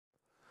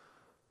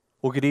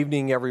Well, good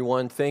evening,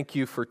 everyone. Thank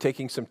you for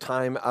taking some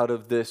time out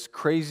of this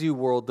crazy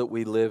world that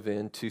we live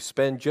in to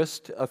spend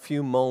just a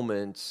few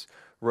moments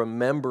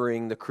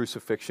remembering the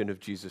crucifixion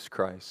of Jesus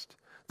Christ.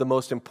 The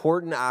most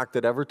important act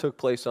that ever took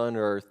place on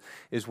earth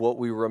is what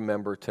we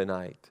remember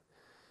tonight.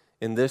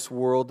 In this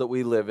world that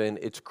we live in,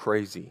 it's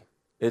crazy.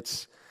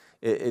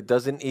 It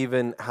doesn't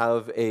even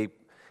have a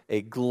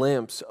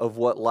glimpse of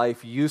what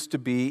life used to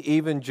be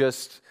even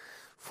just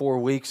 4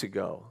 weeks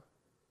ago.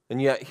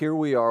 And yet here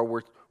we are,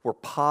 we're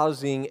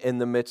pausing in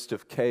the midst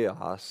of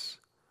chaos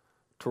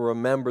to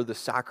remember the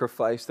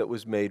sacrifice that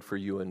was made for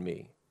you and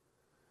me.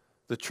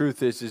 The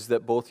truth is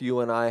that both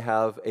you and I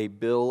have a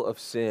bill of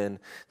sin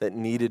that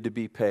needed to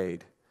be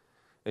paid.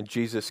 And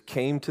Jesus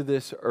came to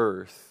this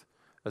earth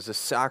as a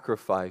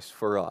sacrifice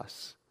for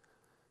us.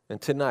 And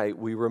tonight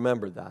we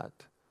remember that.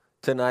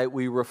 Tonight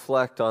we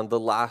reflect on the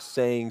last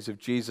sayings of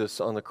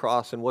Jesus on the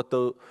cross and what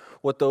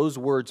those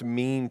words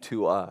mean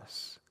to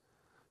us.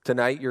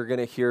 Tonight you're going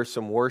to hear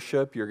some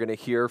worship. You're going to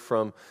hear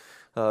from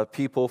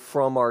people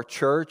from our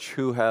church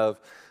who have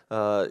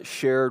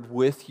shared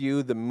with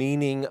you the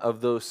meaning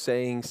of those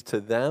sayings to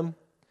them.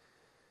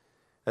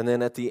 And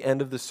then at the end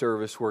of the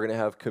service, we're going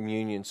to have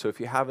communion. So if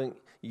you haven't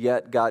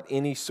yet got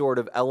any sort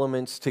of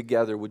elements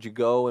together, would you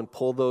go and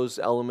pull those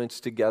elements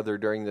together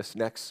during this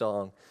next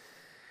song?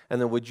 And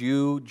then would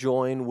you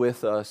join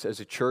with us as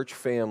a church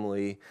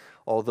family,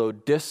 although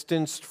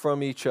distanced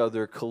from each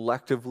other,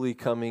 collectively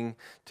coming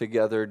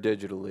together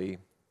digitally?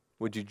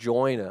 Would you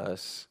join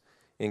us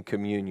in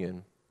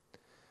communion?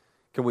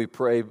 Can we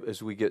pray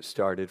as we get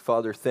started?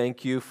 Father,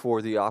 thank you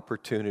for the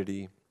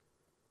opportunity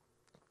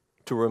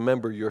to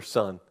remember your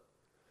Son.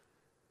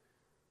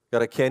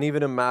 God, I can't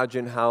even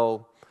imagine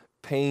how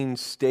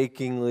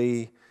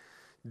painstakingly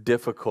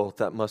difficult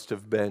that must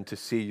have been to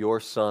see your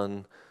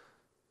Son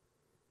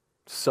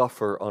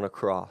suffer on a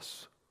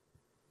cross.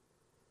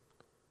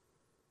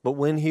 But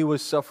when he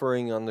was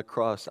suffering on the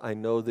cross, I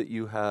know that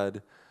you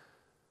had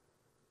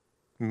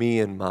me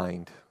in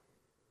mind.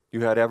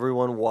 You had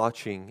everyone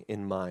watching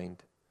in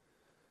mind.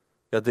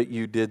 God, that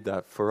you did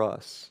that for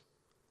us.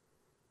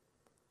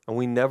 And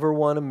we never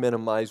want to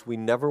minimize, we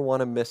never want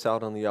to miss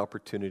out on the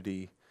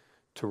opportunity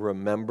to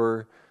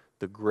remember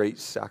the great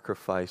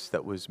sacrifice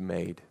that was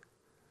made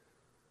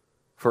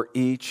for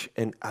each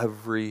and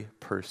every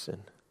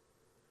person.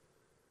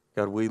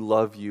 God, we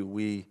love you.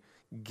 We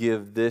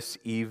give this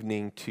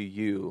evening to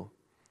you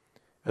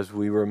as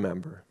we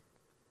remember.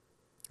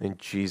 In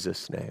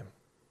Jesus' name,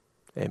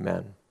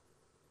 amen.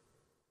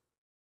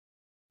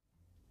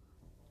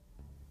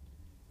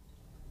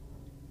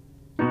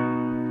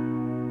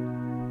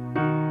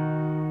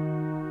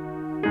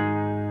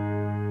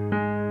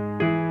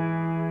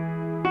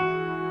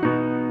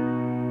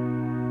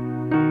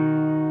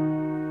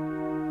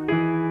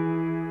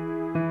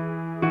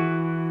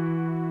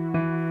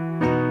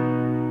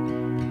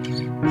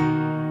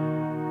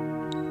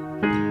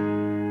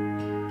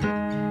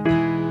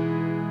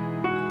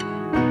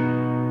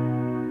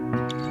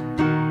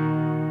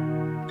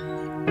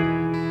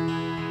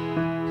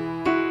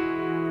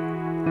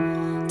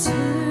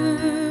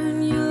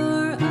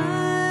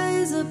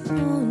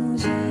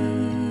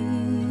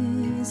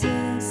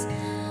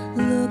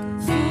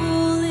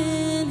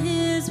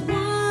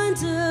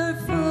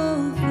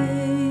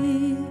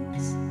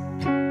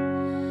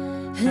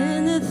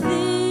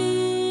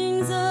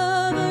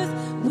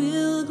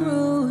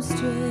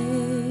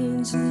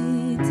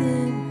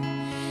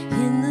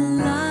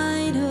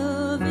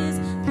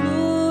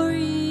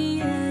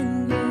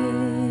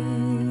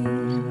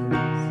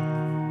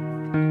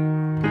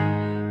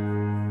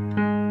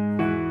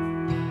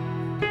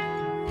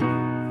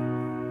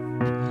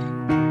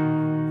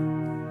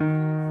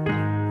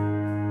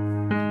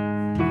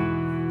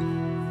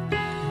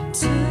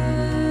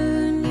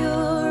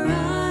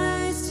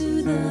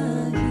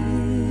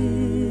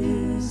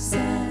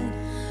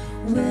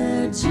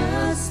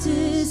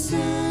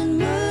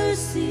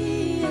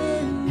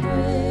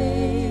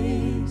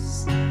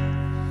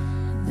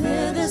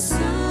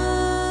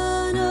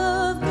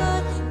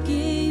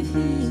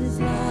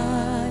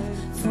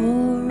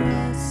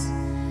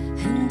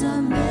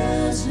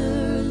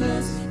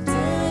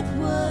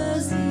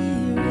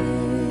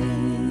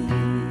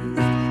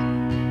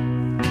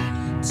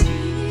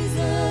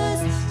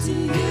 Jesus, to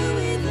you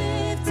we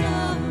lift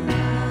our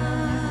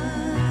eyes.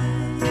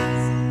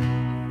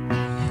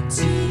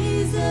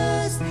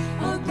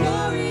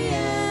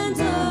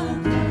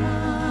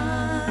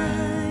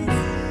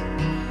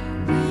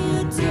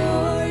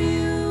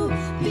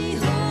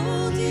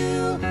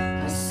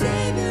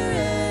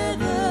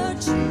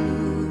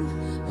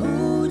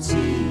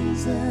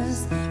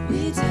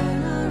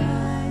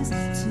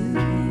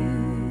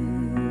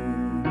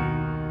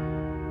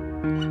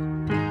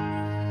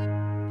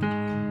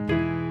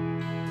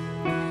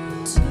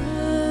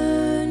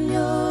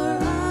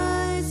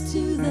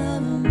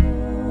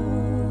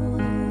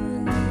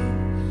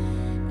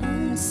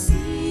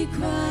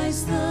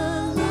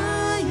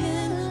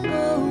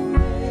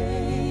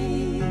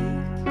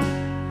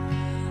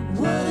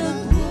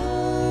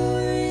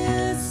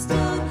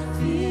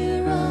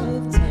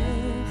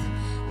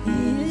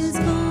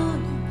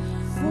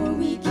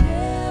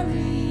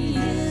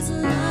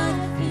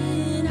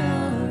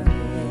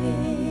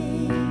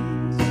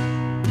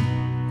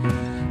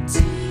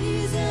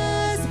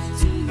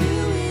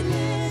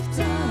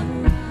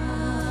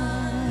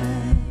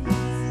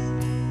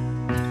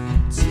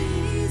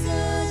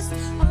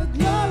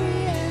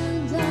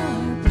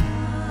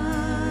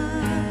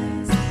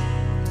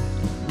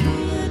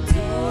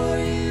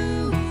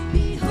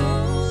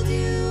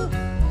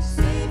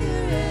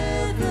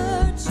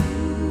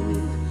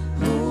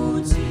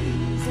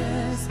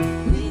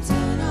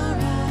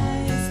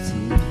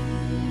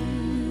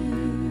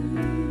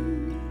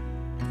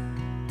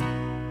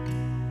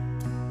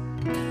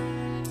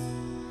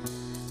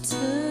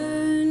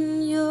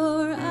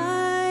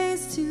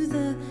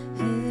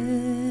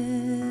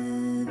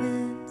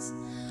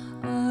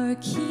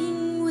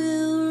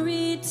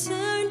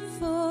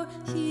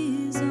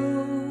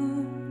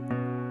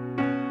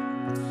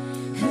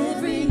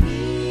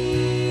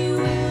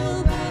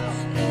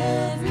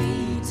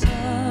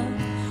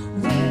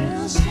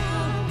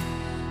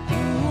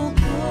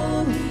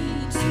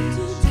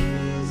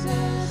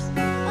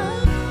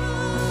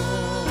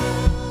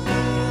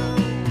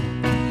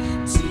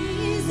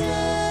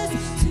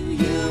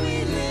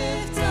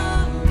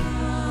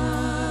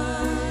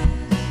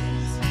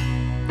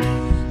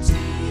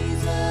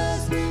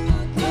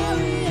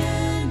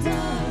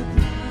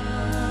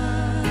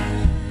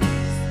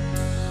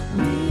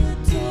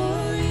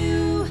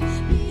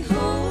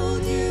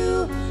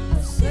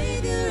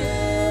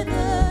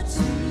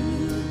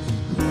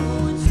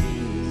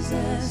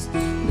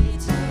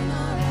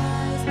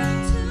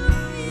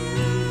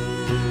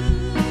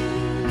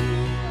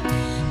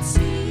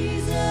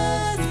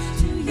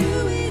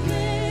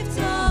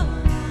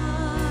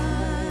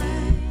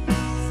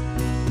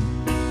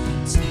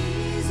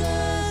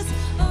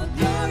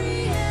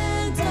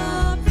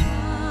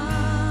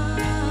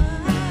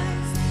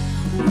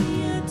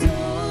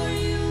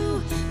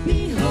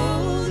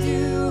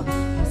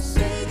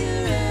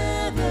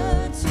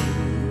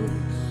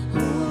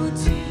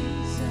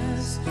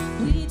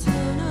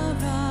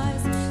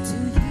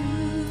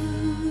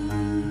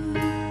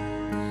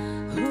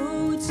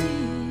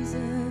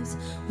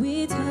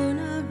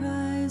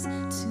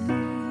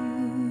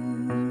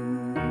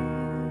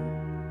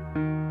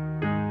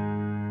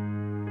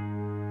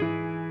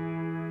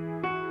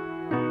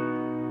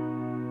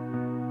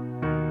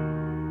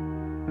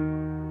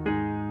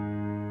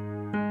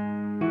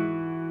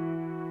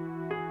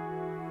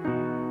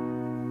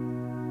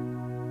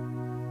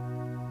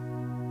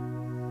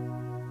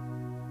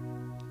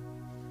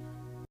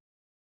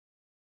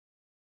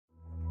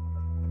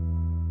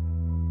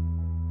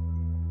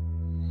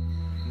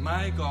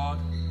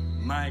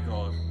 my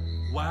God,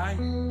 why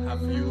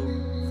have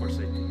you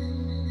forsaken me?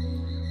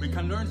 We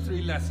can learn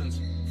 3 lessons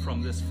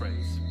from this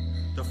phrase.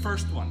 The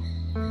first one,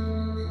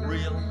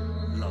 real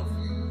love.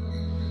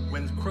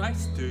 When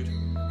Christ stood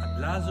at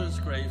Lazarus'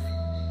 grave,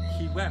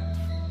 he wept.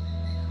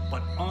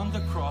 But on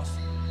the cross,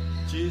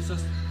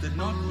 Jesus did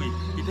not weep.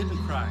 He didn't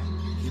cry.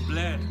 He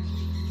bled.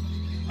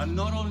 And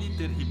not only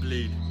did he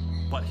bleed,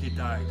 but he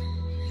died.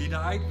 He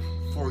died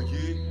for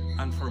you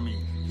and for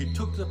me. He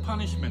took the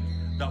punishment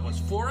that was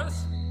for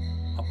us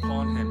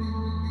upon him.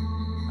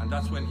 And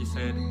that's when he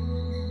said,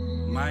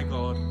 my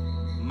God,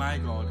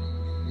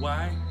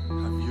 why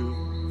have you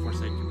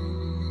forsaken me?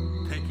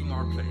 Taking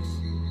our place,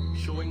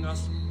 showing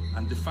us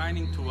and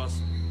defining to us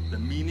the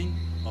meaning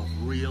of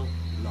real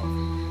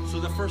love. So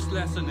the first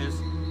lesson is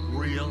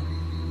real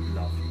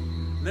love.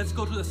 Let's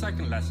go to the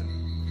second lesson.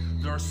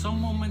 There are some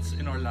moments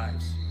in our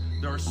lives,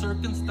 there are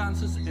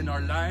circumstances in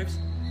our lives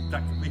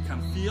that we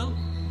can feel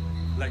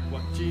like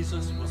what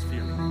Jesus was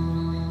feeling.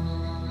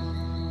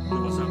 There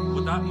was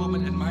that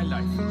moment in my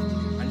life,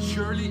 and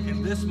surely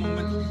in this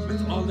moment,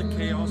 with all the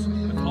chaos,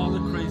 with all the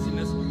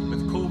craziness,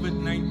 with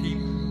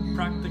COVID-19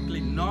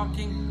 practically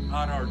knocking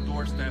at our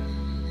doorstep,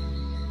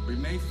 we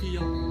may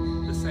feel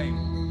the same,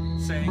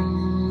 saying,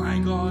 my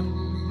God,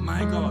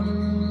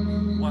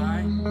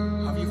 why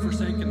have you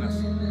forsaken us?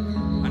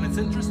 And it's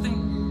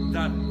interesting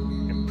that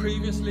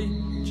previously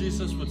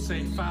Jesus would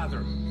say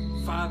Father,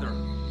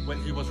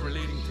 when he was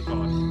relating to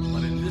God.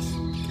 But in this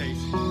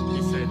case,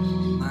 he said,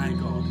 my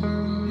God,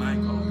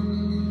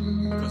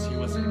 because he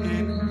was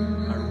in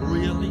a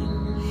really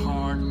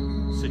hard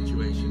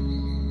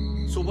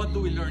situation. So what do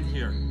we learn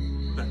here?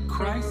 That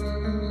Christ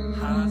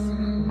has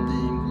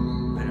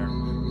been there.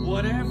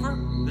 Whatever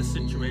the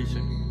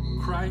situation,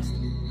 Christ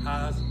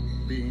has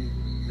been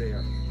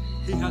there.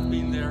 He has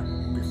been there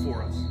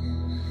before us.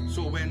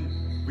 So when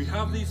we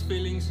have these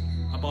feelings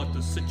about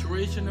the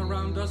situation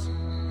around us,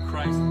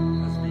 Christ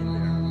has been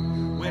there.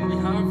 When we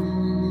have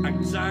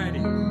anxiety,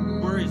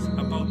 worries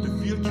about the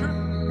future,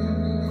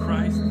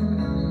 Christ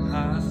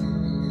has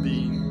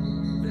been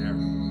there.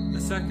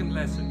 The second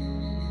lesson,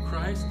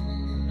 Christ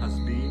has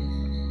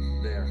been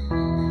there.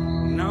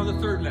 Now the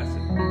third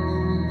lesson,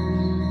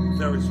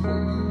 there is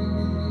hope.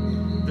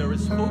 There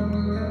is hope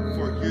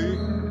for you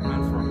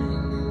and for me.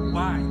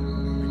 Why?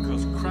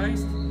 Because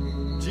Christ,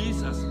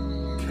 Jesus,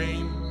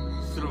 came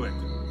through it.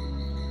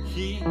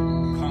 He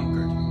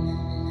conquered.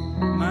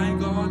 My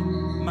God,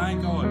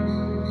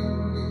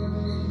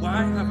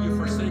 why have you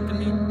forsaken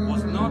me?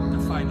 Was not the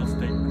final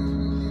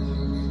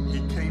statement. He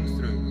came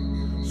through.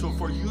 So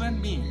for you and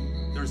me,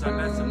 there's a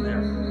lesson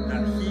there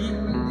that he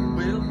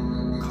will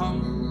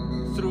come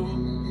through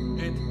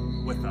it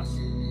with us.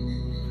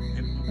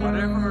 In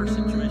whatever our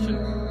situation,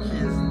 he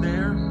is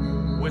there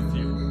with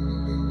you.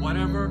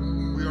 Whatever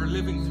we are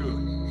living through,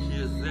 he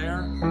is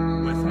there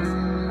with us.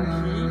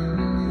 And he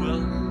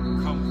will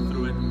come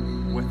through it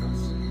with us.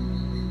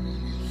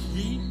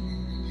 He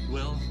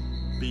will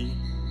be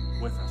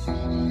with us,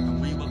 and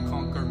we will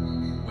conquer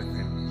with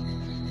him.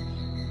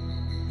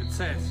 It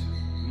says,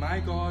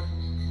 my God,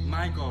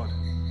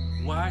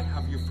 why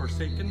have you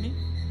forsaken me?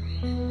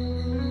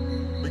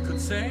 We could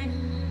say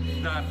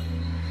that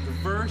the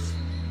verse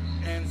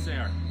ends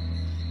there,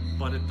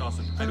 but it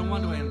doesn't. I don't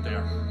want to end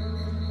there,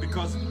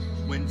 because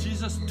when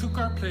Jesus took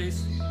our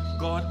place,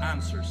 God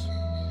answers.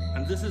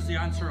 And this is the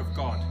answer of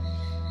God.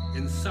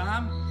 In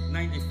Psalm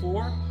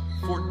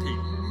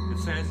 94:14, it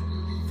says,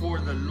 for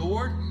the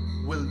Lord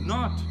will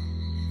not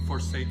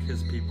forsake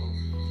his people.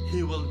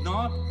 He will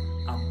not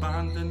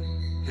abandon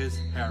his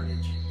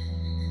heritage.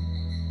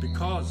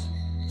 Because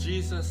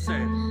Jesus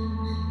said,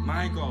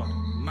 my God,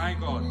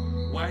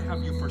 why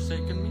have you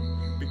forsaken me?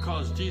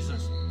 Because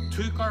Jesus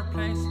took our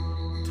place,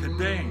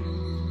 today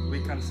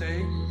we can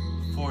say,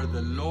 for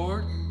the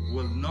Lord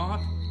will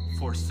not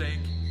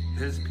forsake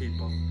his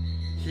people.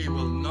 He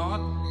will not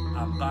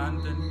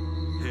abandon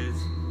his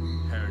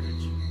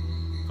heritage.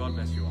 God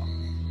bless you all.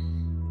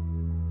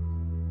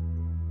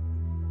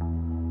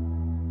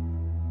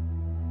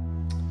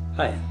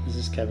 Hi, this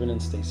is Kevin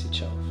and Stacy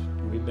Chelf,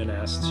 and we've been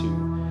asked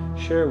to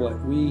share what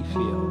we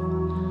feel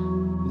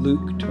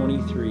Luke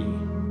 23,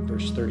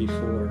 verse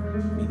 34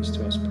 means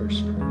to us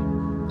personally.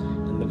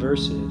 And the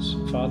verse is,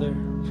 Father,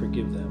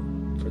 forgive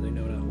them, for they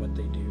know not what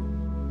they do.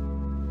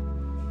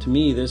 To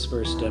me, this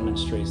verse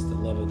demonstrates the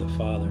love of the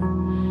Father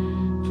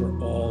for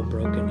all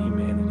broken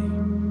humanity.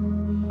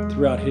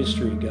 Throughout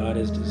history, God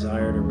has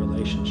desired a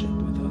relationship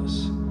with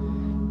us,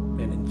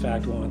 and in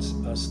fact wants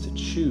us to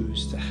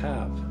choose to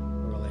have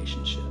a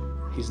relationship.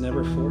 He's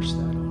never forced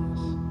that on us.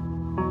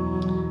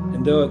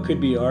 And though it could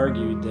be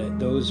argued that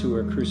those who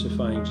were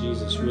crucifying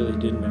Jesus really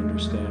didn't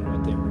understand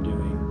what they were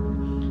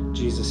doing,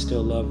 Jesus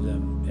still loved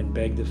them and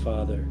begged the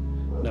Father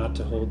not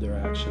to hold their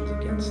actions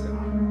against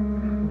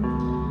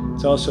them.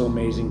 It's also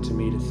amazing to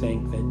me to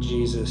think that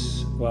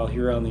Jesus, while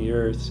here on the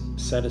earth,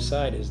 set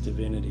aside his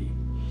divinity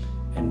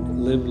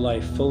and lived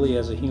life fully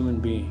as a human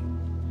being,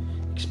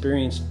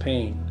 experienced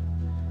pain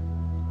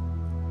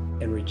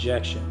and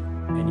rejection,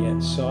 and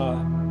yet saw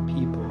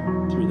people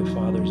through the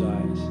Father's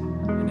eyes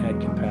and had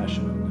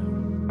compassion on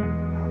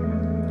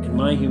them. In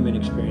my human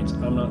experience,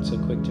 I'm not so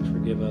quick to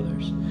forgive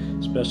others,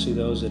 especially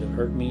those that have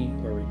hurt me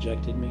or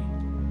rejected me.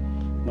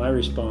 My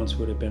response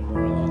would have been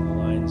more along the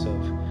lines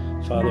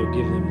of, Father,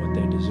 give them what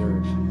they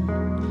deserve.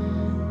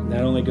 And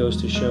that only goes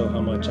to show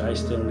how much I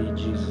still need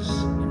Jesus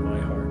in my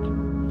heart.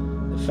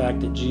 The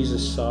fact that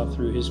Jesus saw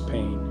through his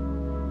pain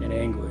and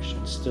anguish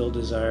and still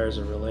desires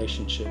a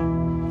relationship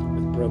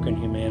with broken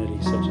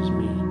humanity such as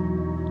me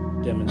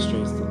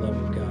demonstrates the love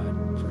of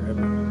God for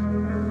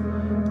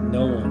everyone.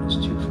 No one is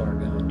too far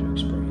gone to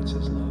experience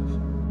his love.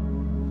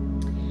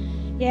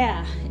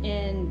 Yeah,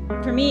 and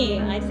for me,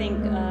 I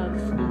think of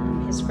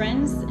his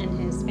friends and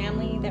his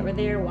family that were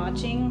there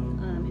watching,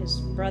 his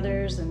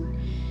brothers and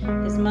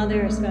his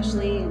mother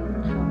especially,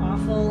 and how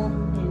awful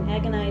and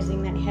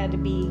agonizing that had to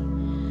be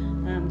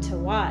to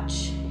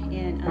watch.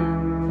 And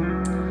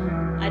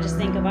I just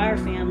think of our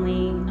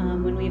family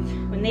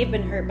when they've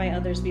been hurt by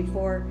others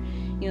before.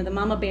 You know, the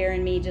mama bear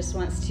in me just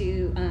wants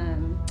to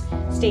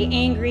stay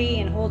angry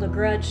and hold a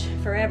grudge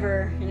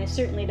forever, and I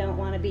certainly don't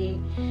want to be,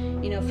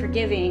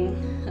 forgiving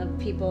of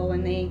people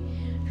when they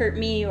hurt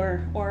me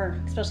or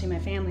especially my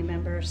family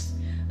members.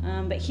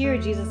 But here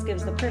Jesus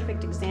gives the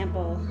perfect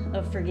example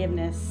of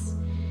forgiveness,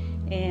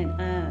 and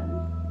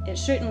it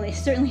certainly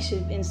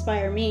should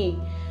inspire me,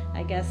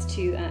 I guess,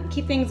 to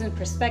keep things in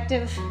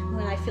perspective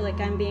when I feel like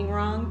I'm being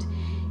wronged,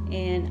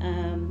 and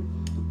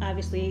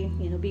obviously,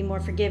 be more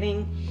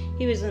forgiving.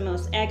 He was in the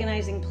most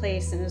agonizing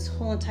place in his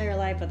whole entire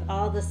life with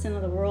all the sin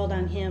of the world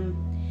on him,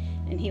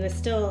 and he was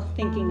still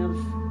thinking of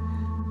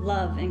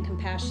love and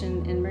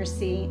compassion and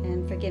mercy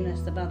and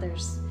forgiveness of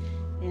others.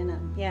 And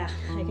I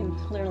can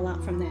learn a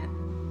lot from that.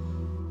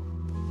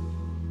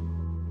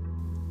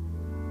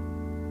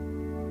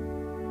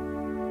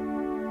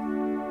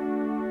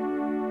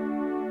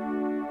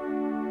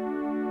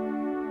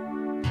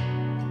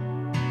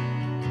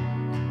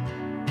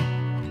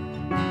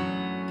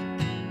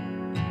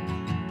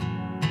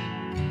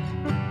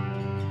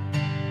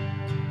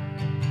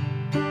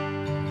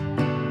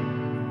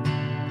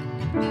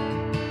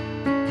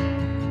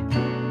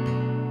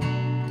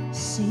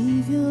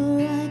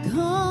 Savior, I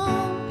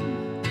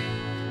come,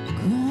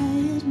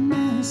 quiet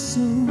my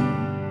soul.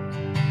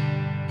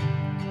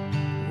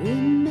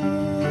 Remember,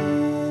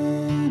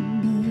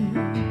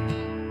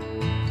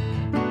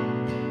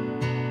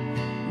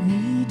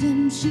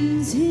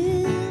 redemption's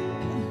here,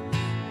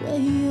 where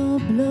your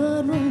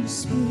blood was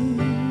spilled.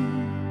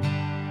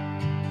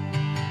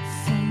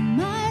 For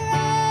my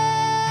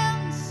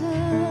ransom,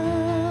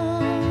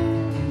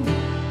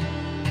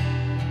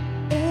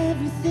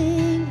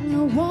 everything I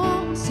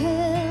once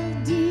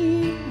held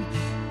dear,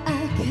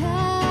 I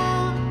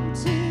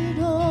count it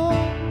all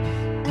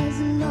as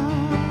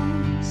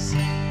loss.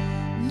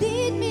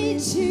 Lead me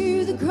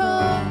to the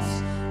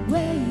cross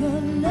where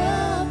your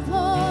love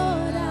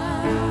poured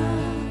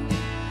out.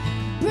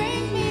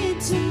 Bring me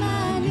to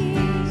my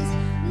knees,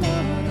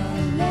 Lord,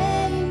 I'll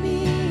lay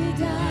me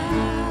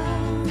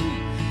down.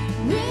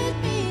 Rid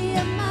me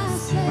of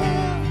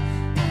myself,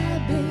 I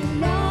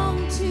belong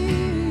to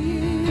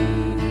you.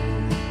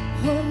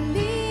 Oh,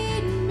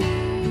 lead me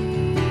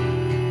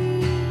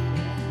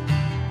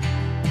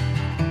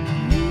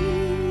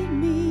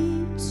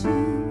to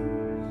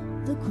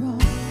the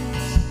cross.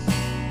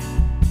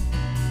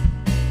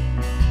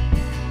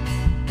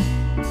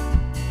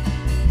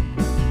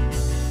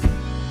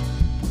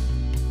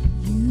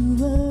 You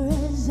were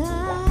as I,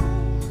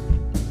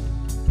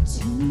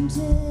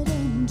 tempted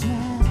and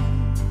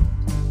tried.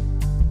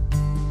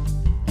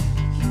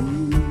 You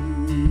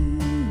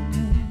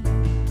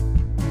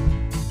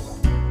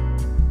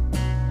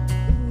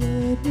the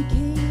Word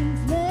became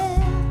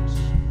flesh,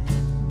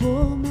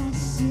 bore my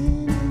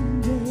sin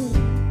and death.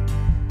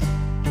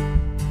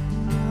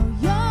 Now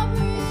you're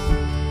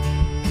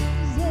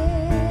risen.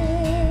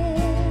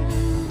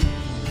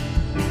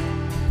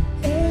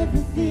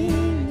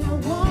 Everything I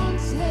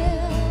once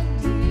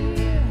held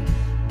dear,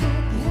 I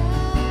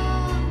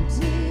count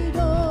it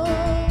all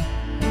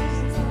as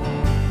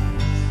loss.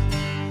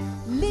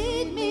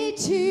 Lead me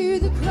to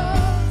the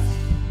cross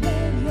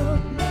where your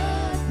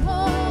blood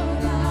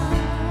poured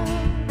out.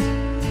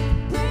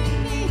 Bring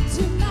me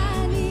to my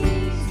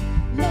knees,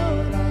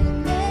 Lord, I'll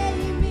lay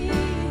me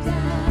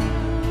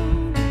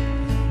down.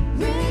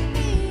 Rid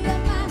me of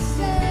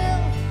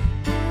myself,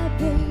 I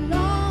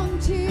belong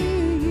to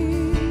you.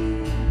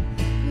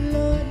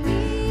 Lord,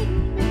 lead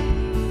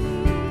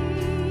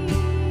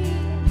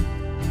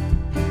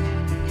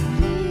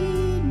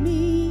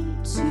me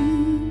to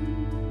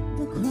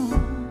the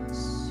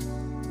cross.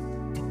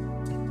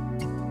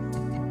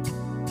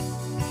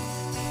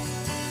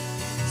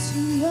 To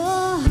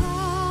your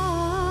heart,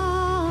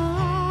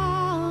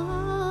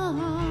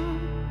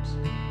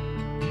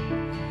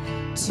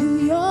 to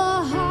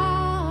your heart,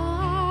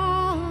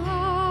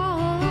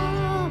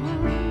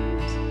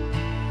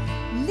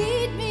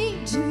 lead me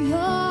to your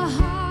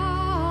heart,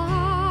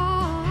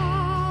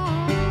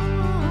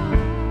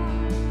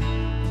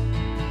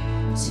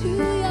 to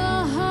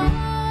your heart,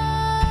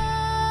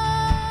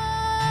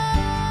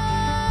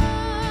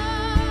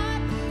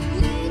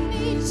 lead me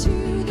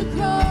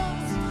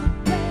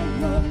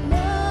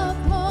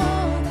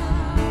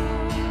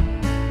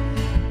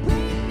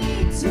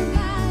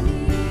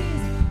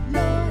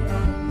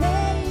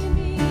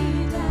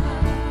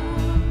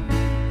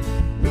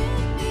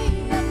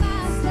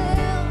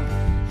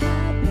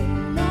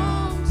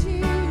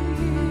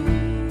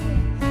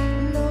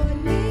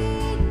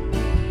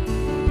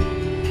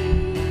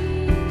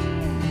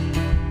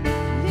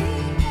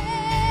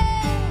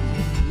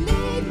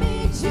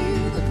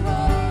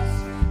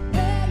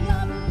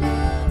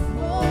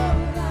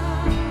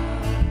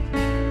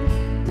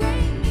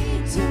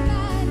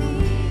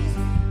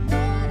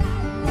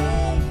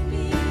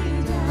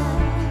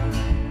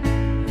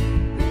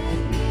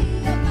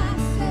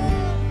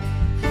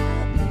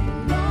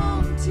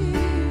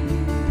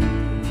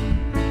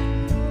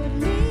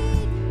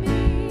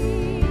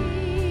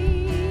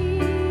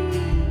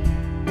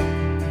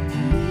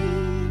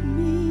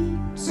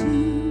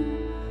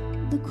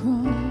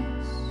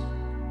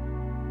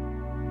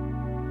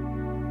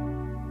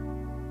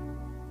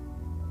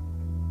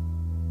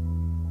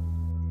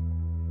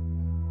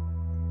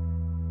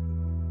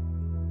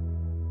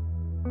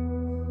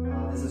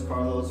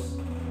Carlos,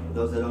 for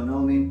those that don't know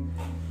me.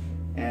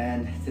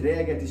 And today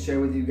I get to share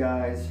with you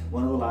guys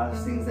one of the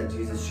last things that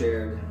Jesus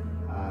shared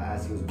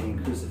as he was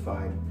being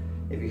crucified.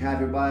 If you have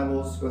your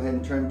Bibles, go ahead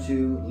and turn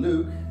to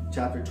Luke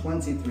chapter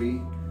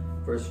 23,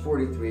 verse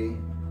 43.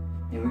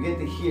 And we get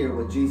to hear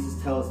what Jesus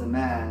tells the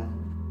man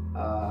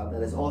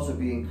that is also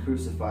being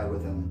crucified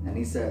with him. And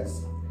he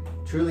says,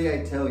 "Truly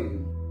I tell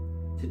you,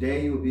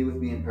 today you will be with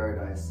me in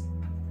paradise."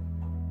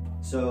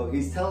 So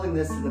he's telling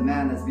this to the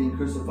man that's being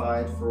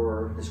crucified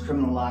for his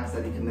criminal acts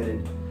that he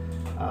committed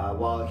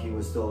while he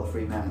was still a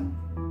free man.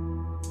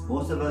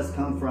 Most of us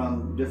come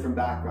from different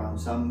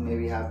backgrounds. Some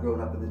maybe have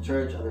grown up in the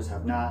church, others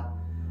have not.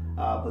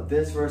 But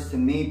this verse to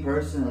me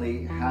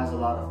personally has a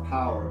lot of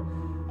power,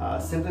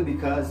 simply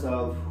because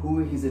of who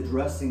he's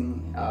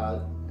addressing,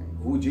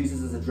 who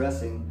Jesus is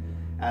addressing,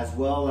 as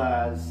well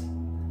as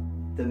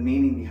the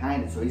meaning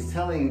behind it. So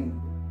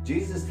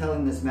Jesus is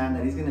telling this man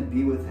that he's going to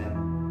be with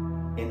him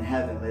in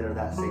heaven later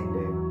that same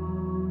day.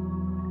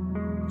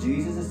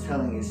 Jesus is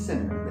telling a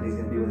sinner that he's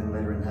going to be with him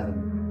later in heaven.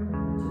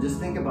 So just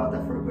think about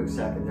that for a quick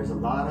second. There's a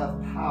lot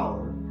of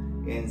power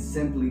in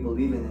simply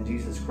believing in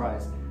Jesus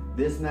Christ.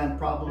 This man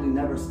probably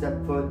never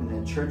stepped foot in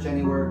a church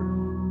anywhere.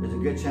 There's a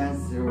good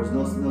chance there was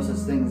no such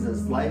things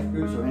as life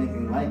groups or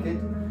anything like it.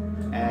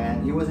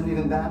 And he wasn't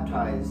even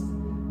baptized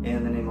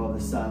in the name of the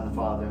Son, the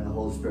Father, and the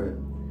Holy Spirit.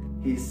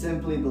 He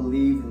simply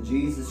believed in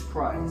Jesus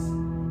Christ,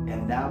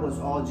 and that was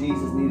all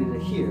Jesus needed to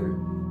hear.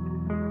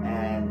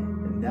 And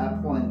at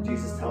that point,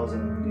 Jesus tells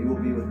him, "You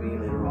will be with me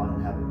later on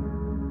in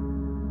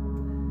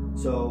heaven."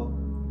 So,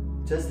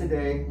 just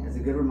today, as a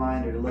good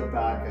reminder to look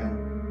back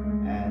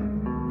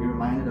and be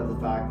reminded of the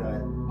fact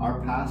that our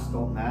past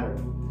don't matter.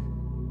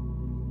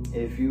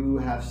 If you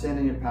have sinned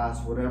in your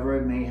past, whatever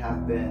it may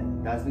have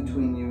been, that's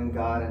between you and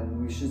God,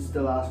 and we should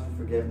still ask for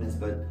forgiveness.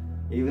 But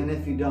even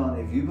if you don't,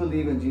 if you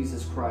believe in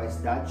Jesus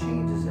Christ, that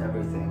changes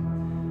everything.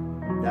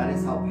 That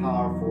is how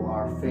powerful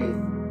our faith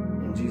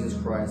in Jesus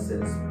Christ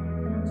is.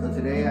 So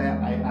today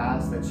I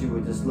ask that you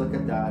would just look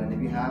at that, and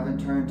if you haven't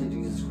turned to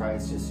Jesus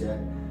Christ just yet,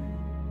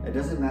 it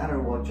doesn't matter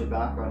what your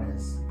background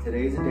is.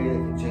 Today's a day that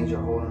can change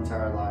your whole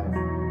entire life.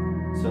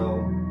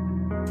 So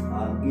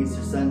on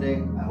Easter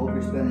Sunday, I hope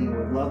you're spending it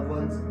with loved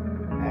ones.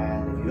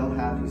 And if you don't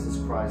have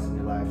Jesus Christ in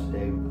your life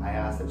today, I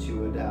ask that you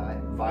would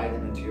invite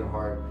him into your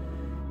heart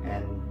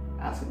and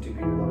ask him to be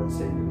your Lord and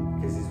Savior,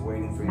 because he's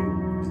waiting for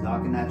you. He's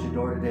knocking at your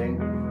door today.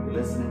 You're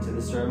listening to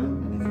the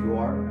sermon, and if you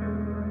are,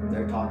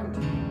 they're talking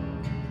to you.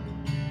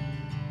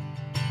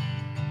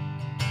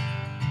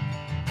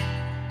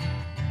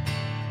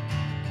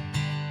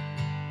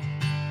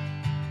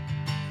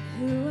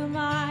 Who am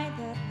I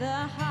that the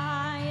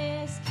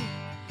highest King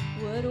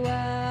would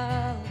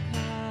welcome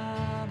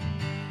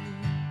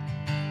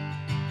me?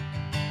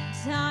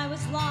 'Cause I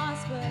was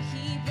lost, but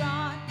he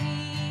brought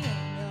me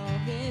in. Oh,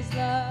 his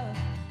love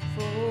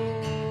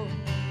for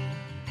me.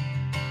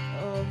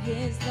 Oh,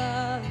 his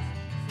love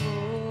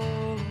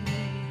for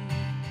me.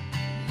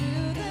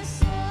 Who the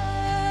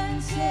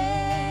Son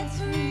sets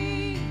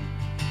free,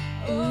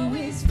 oh,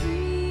 is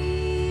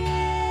free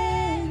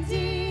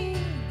indeed.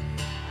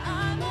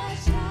 I'm a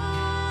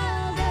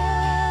child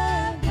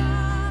of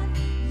God,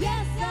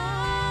 yes I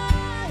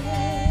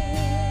am.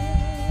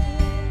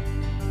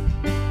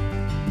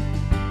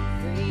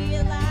 Free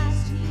at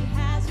last, he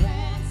has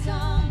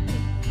ransomed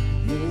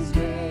me. His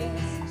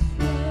grace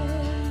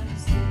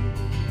was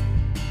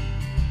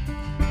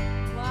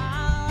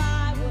while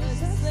I was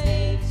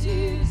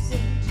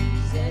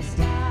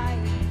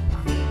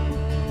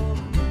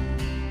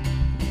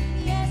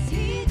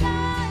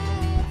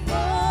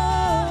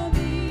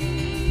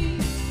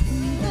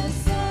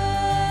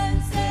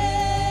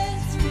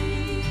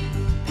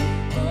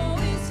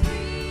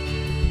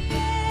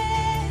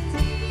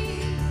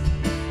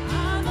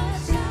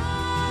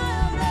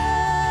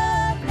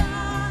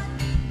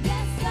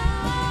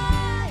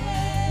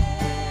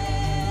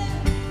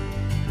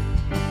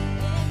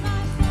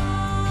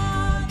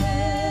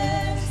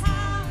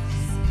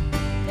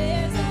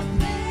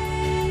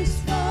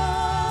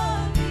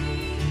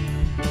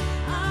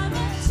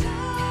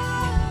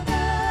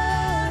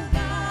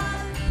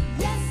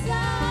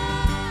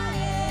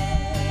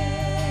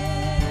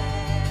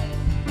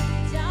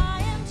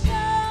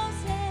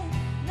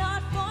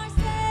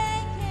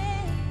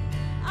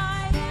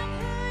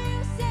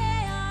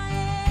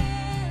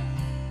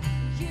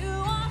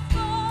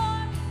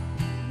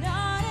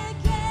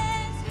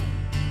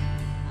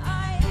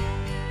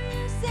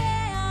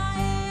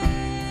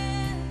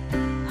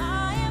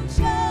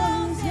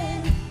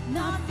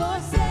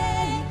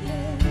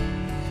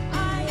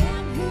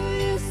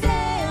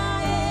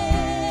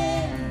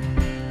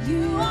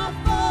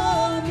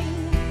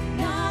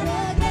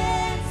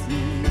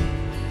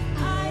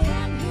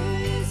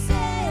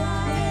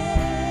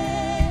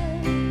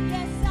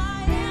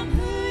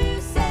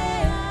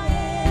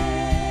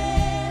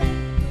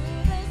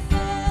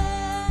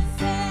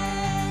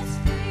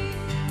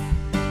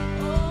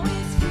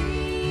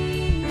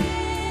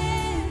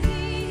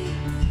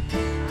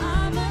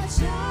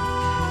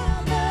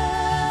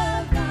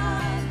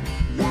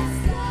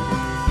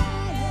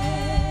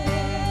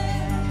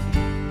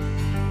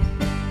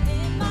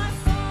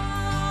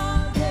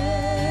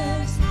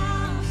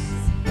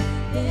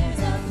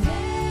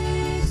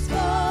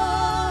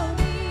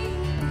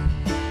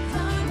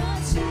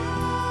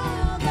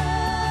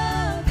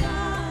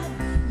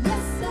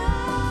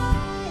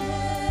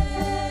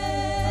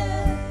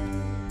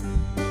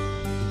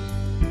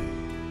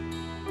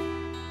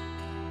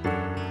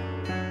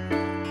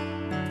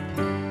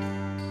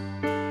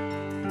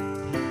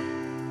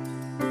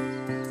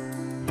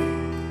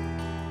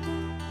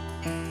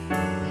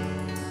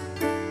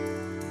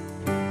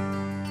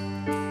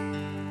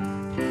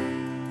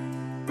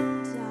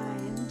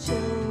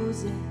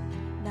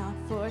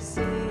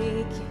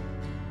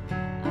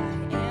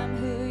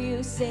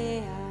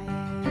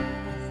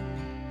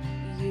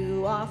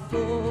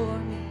for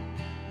me,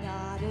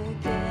 not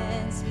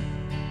against me.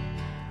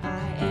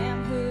 I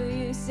am who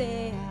you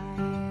say I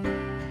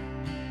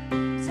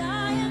am.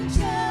 I am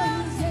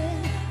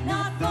chosen,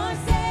 not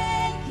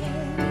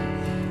forsaken.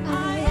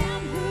 I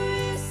am who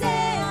you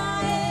say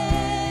I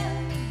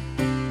am.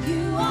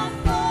 You are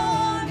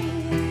for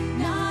me,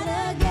 not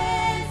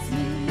against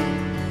me.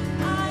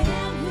 I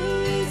am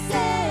who you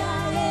say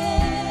I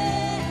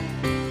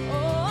am.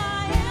 Oh,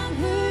 I am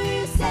who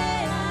you say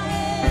I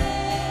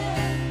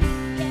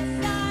am.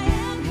 Yes, I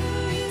am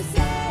who you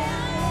say I am.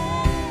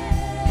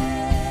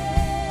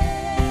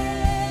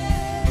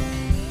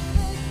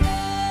 The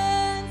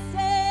Son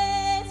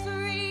sets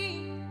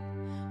free.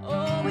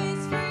 Oh,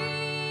 it's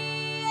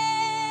free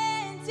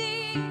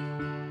indeed.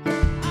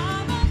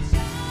 I'm a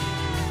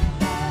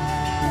child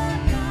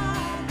of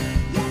God.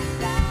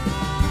 Yes, I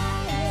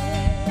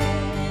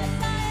am. Yes,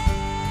 I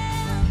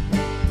am.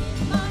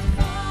 In my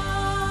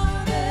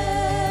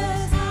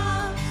Father's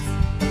house,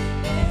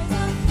 there's a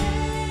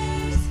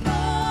place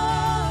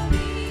for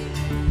me.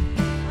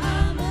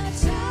 I'm a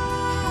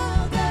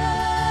child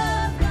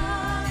of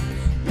God.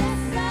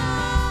 Yes, I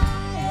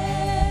am.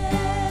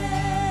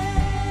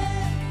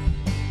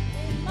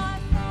 In my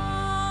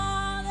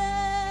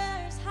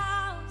Father's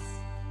house,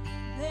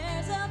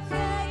 there's a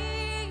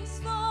place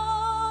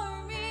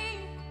for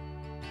me.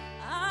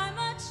 I'm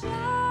a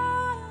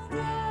child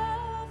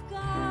of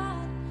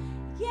God.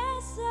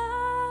 Yes, I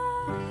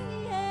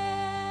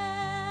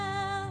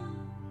am.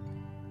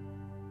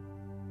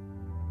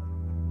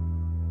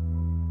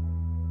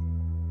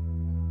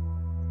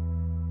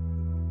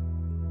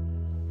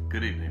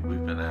 Good evening.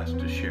 We've been asked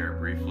to share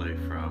briefly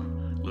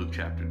from Luke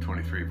chapter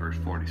 23, verse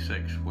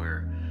 46,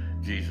 where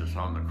Jesus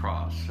on the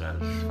cross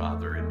says,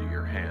 Father, into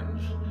your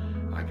hands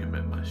I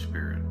commit my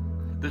spirit.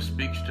 This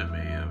speaks to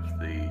me of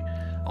the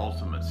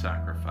ultimate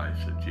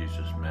sacrifice that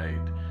Jesus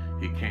made.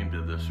 He came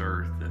to this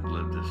earth and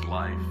lived his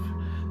life,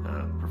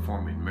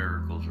 performing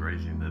miracles,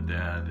 raising the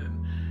dead,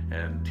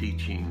 and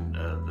teaching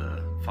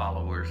his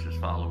followers,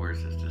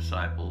 his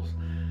disciples.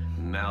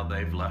 Now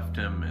they've left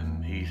him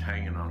and he's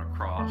hanging on a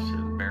cross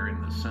and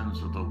bearing the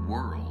sins of the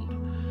world,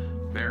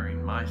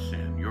 bearing my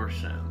sin, your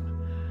sin.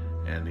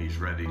 And he's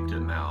ready to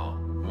now,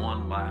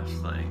 one last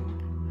thing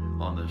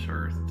on this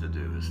earth to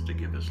do is to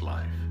give his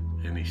life.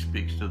 And he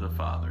speaks to the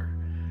Father,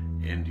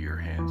 into your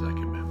hands I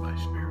commit my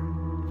spirit.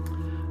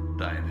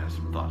 Diane has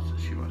some thoughts that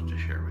she wants to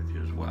share with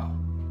you as well.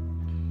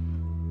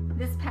 In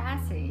this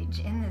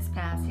passage,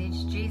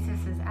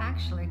 Jesus is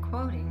actually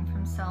quoting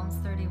from Psalms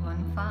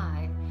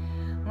 31:5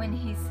 when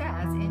he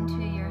says,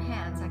 into your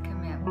hands I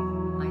commit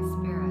my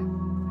spirit.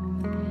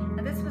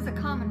 Now, this was a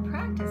common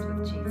practice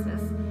with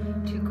Jesus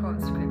to quote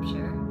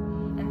scripture,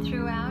 and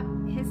throughout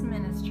his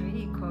ministry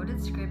he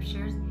quoted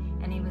scriptures,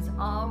 and he was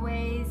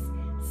always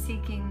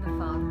seeking the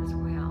Father's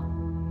will.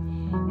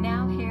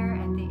 Now here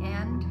at the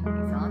end,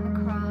 he's on the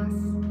cross,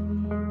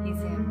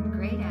 he's in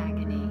great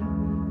agony.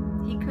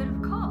 He could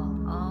have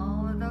called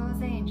all of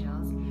those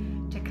angels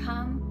to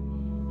come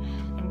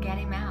and get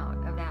him out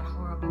of that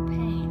horrible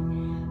pain.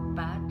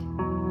 But,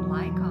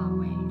 like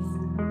always,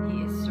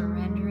 he is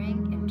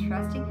surrendering and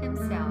trusting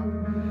himself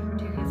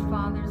to his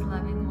Father's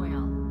loving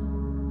will,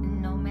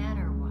 no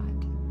matter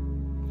what.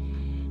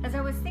 As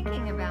I was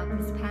thinking about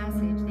this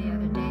passage the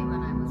other day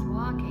when I was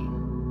walking,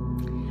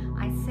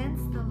 I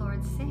sensed the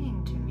Lord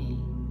saying to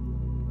me,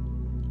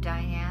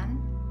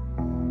 Diane,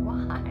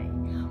 why?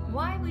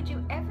 Why would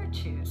you ever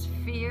choose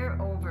fear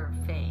over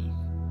faith?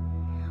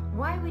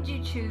 Why would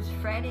you choose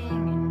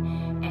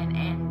fretting and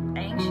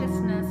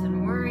anxiousness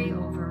and worry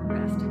over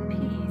rest and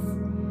peace?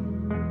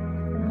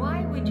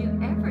 Why would you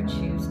ever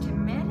choose to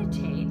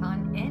meditate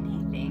on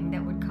anything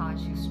that would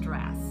cause you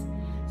stress?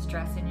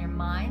 Stress in your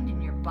mind,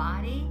 in your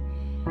body,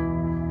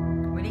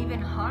 would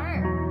even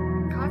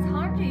cause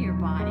harm to your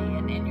body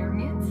and your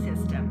immune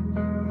system.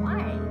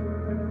 Why?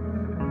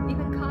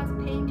 Even cause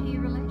pain to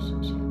your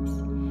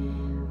relationships.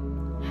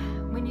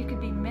 When you could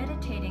be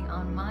meditating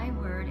on my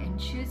word and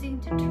choosing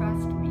to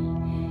trust me,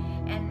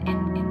 and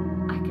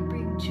I could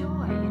bring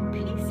joy and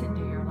peace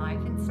into your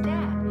life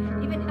instead,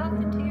 even health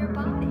into your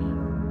body.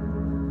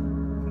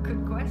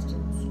 Good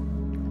questions.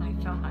 I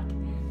thought,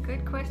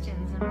 good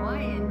questions, and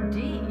why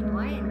indeed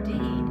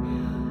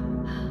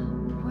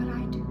would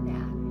I do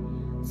that?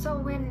 So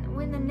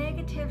when the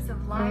negatives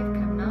of life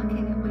come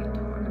knocking at my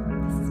door,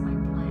 this is my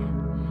plan.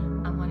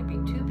 I want to be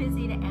too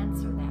busy to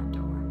answer that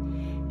door,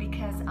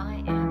 because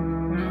I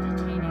am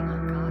meditating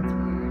on God's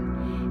word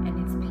and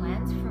his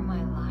plans for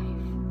my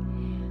life.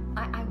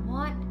 I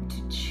want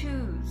to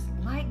choose,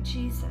 like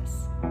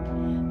Jesus,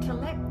 to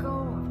let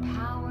go of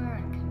power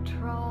and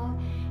control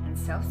and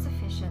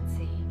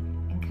self-sufficiency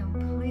and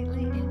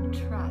completely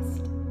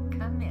entrust,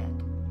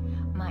 commit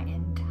my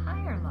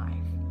entire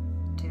life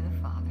to the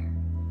Father.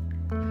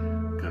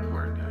 Good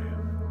word,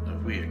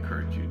 Diane. We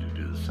encourage you to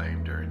do the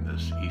same during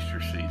this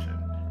Easter season.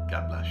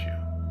 God bless you.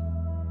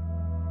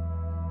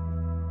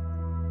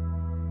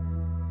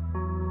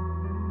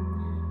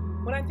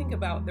 When I think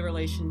about the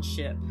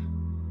relationship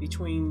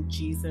between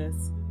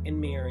Jesus and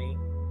Mary,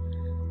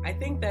 I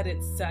think that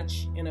it's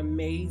such an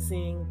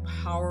amazing,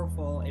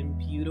 powerful, and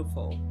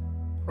beautiful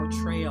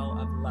portrayal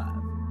of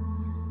love.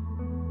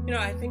 You know,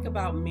 I think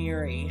about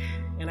Mary,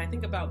 and I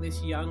think about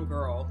this young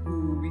girl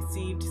who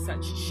received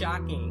such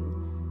shocking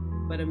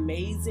but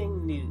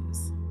amazing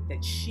news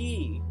that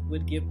she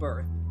would give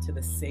birth to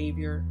the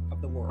Savior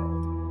of the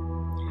world.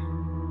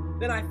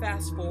 Then I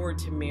fast forward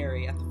to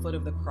Mary at the foot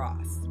of the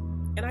cross,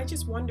 and I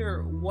just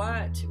wonder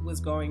what was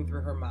going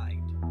through her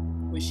mind.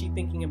 Was she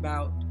thinking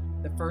about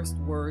the first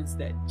words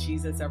that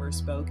Jesus ever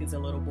spoke as a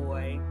little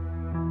boy?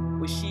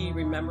 Was she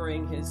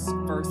remembering his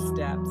first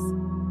steps?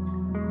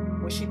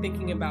 Was she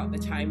thinking about the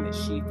time that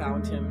she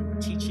found him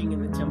teaching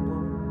in the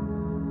temple?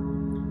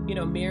 You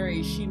know,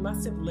 Mary, she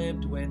must have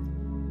lived with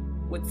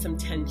some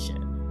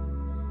tension.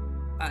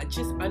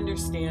 Just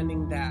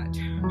understanding that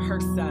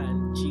her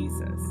son,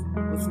 Jesus,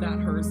 was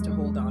not hers to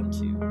hold on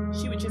to.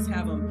 She would just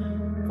have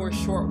him for a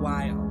short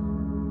while.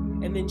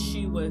 And then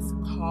she was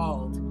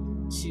called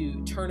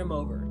to turn him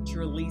over, to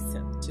release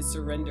him, to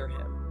surrender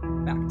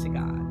him back to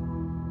God.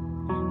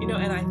 You know,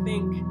 and I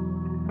think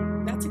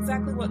that's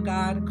exactly what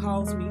God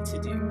calls me to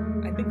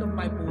do. I think of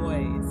my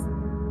boys,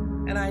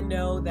 and I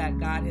know that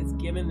God has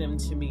given them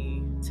to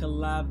me to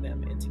love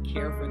them and to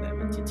care for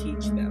them and to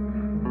teach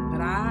them.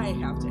 But I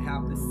have to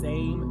have the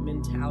same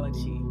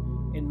mentality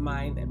in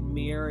mind that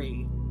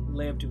Mary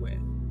lived with,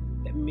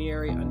 that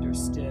Mary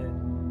understood,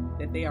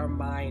 that they are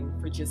mine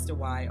for just a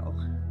while,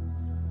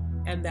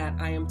 and that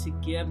I am to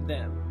give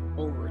them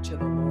over to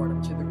the Lord.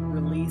 I'm to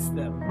release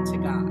them to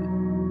God,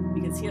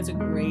 because He has a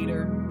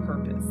greater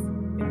purpose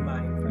in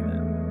mind for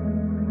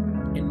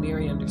them. And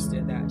Mary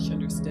understood that. She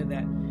understood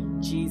that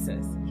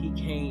Jesus, He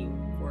came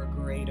for a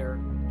greater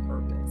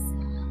purpose.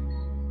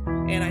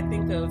 And I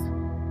think of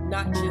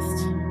not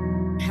just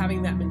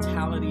having that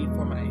mentality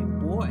for my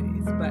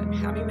boys, but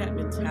having that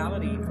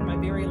mentality for my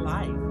very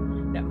life,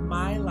 that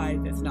my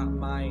life is not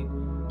mine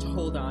to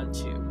hold on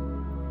to,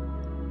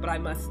 but I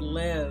must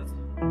live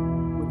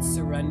with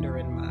surrender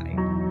in mind,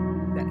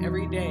 that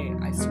every day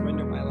I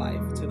surrender my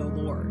life to the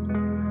Lord.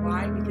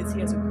 Why? Because He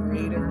has a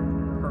greater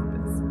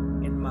purpose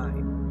in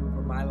mind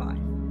for my life,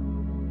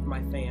 for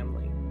my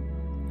family.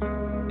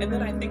 And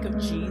then I think of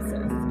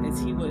Jesus as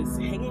He was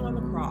hanging on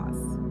the cross.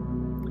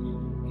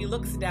 He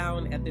looks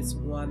down at this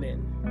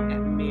woman,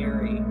 at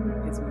Mary,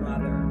 His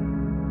mother,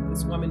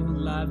 this woman who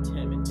loved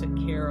Him and took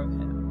care of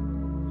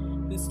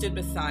Him, who stood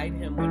beside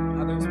Him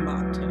when others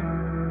mocked Him.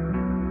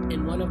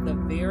 And one of the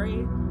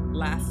very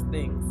last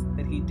things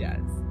that He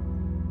does,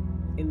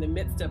 in the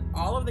midst of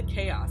all of the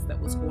chaos that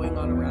was going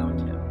on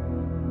around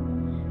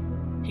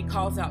Him, He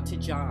calls out to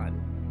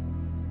John,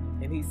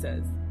 and He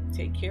says,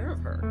 "Take care of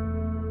her.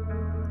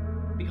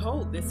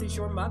 Behold, this is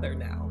your mother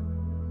now."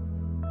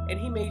 And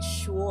He made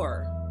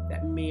sure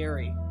that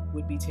Mary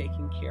would be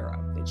taken care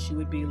of, that she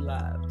would be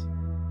loved.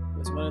 It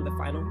was one of the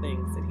final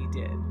things that He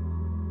did.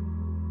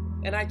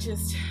 And I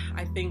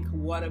think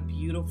what a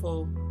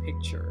beautiful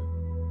picture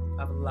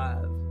of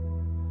love,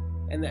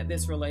 and that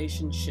this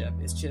relationship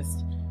is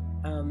just,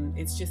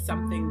 it's just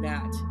something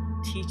that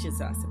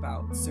teaches us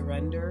about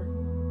surrender.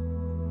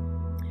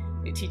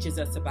 It teaches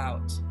us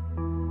about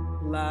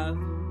love,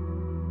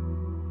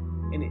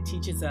 and it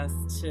teaches us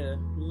to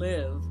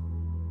live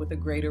with a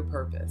greater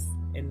purpose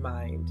in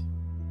mind.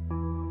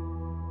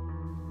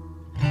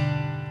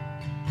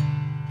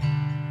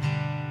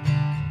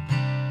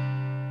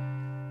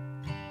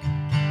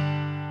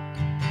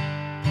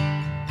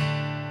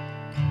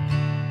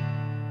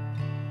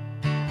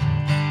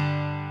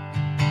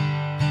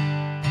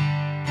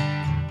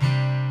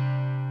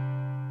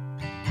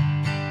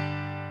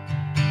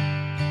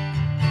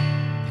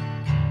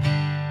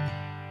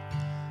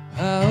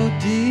 How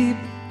deep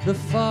the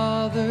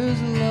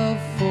Father's love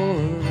for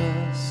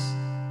us,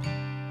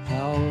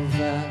 how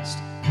vast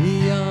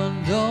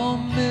beyond all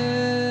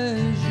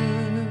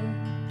measure,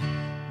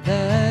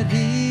 that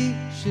He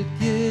should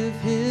give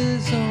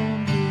His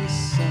only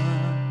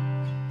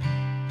Son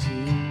to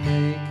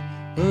make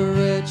a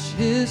wretch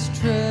His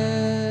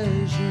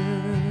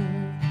treasure.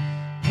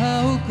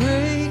 How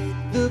great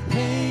the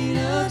pain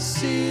of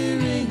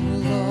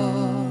searing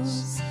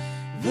loss,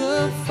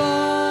 the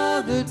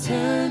Father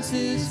turns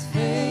His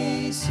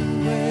face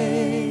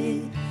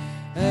away,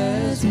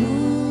 as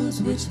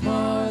wounds which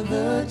mar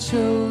the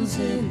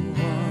chosen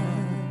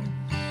one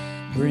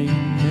bring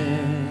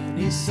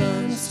many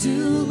sons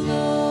to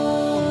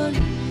glory.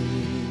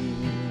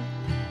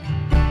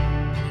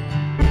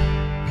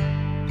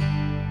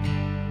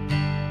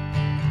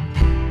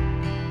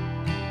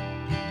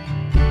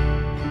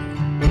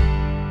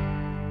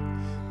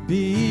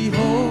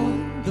 Behold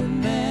the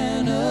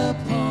man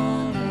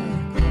upon a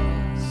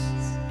cross,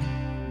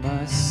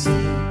 my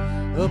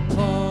sin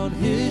upon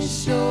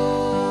His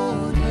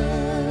shoulders.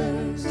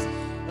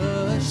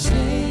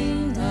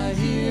 Ashamed, I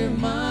hear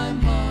my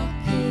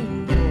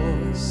mocking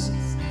voice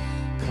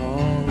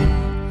call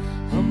out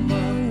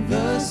among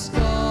the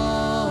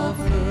scoffers.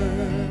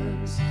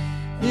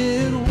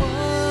 It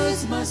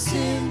was my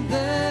sin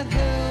that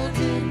held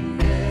Him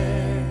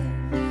there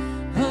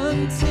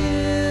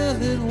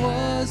until it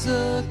was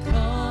accomplished.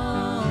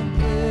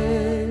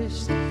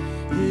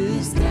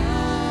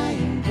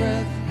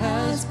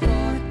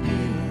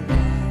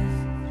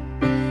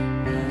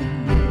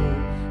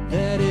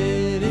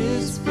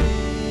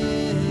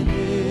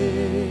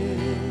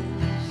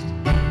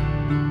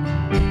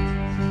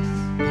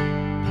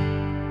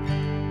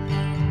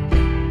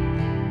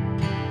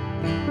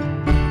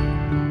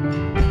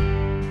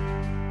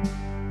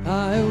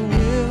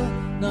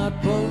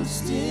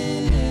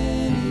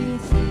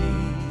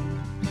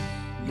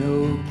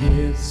 no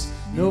gifts,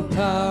 no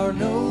power,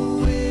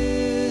 no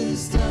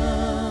wisdom,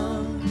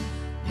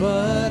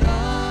 but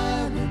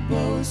I will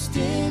boast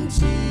in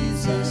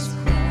Jesus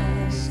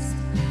Christ,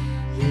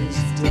 his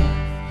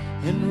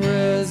death and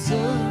resurrection.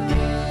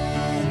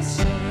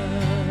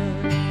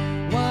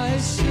 Why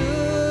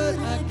should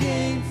I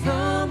gain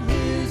from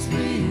his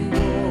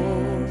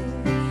reward?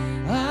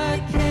 I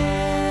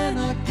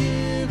cannot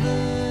give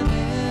an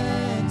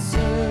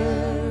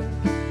answer,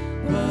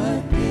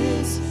 but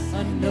this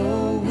I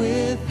know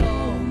with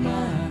all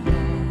my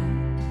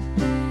heart,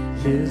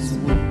 his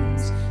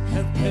wounds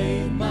have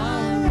paid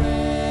my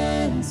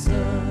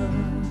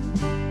ransom.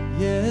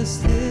 Yes,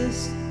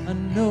 this I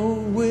know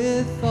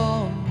with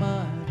all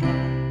my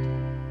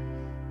heart,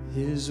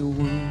 his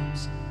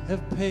wounds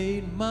have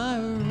paid my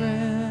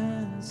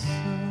ransom.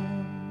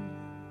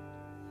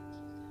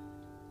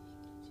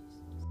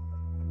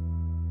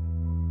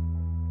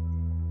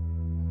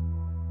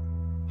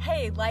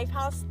 Hey,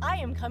 Lifehouse, I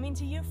am coming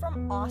to you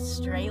from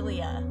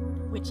Australia,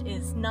 which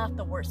is not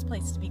the worst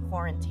place to be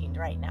quarantined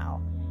right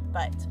now.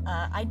 But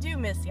I do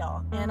miss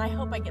y'all, and I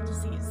hope I get to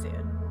see you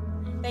soon.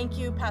 Thank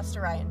you,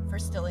 Pastor Ryan, for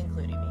still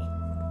including me.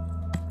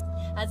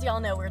 As y'all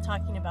know, we're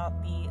talking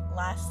about the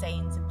last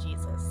sayings of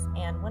Jesus,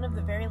 and one of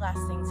the very last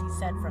things he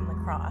said from the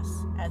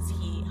cross as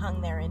he hung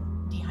there in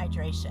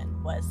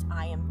dehydration was,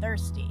 "I am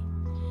thirsty."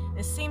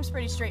 This seems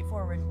pretty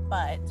straightforward,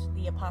 but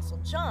the Apostle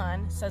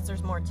John says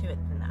there's more to it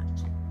than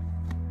that.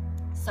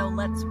 So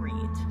let's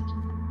read.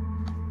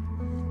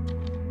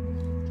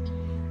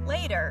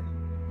 Later,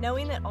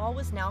 knowing that all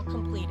was now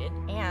completed,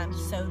 and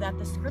so that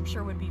the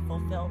scripture would be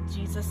fulfilled,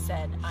 Jesus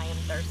said, "I am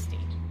thirsty."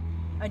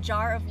 A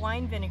jar of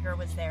wine vinegar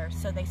was there,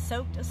 so they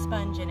soaked a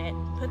sponge in it,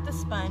 put the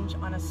sponge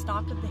on a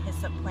stalk of the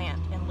hyssop plant,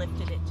 and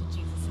lifted it to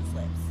Jesus'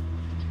 lips.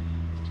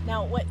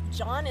 Now, what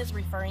John is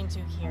referring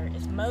to here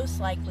is most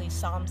likely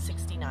Psalm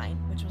 69,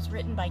 which was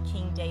written by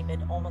King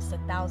David almost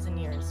 1,000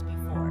 years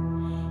before.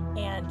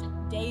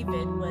 And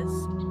David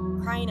was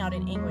crying out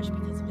in anguish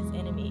because of his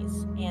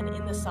enemies. And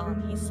in the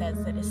psalm, he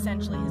says that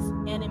essentially his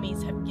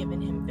enemies have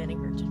given him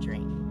vinegar to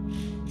drink.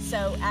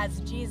 So as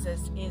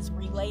Jesus is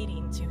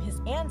relating to his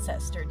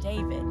ancestor,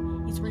 David,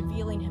 he's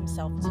revealing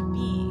himself to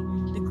be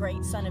the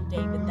great son of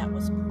David that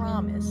was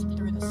promised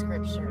through the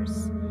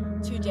scriptures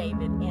to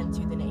David and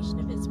to the nation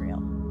of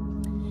Israel.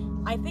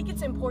 I think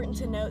it's important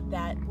to note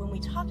that when we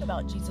talk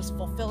about Jesus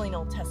fulfilling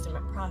Old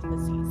Testament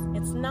prophecies,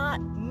 it's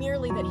not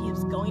merely that he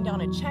was going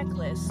down a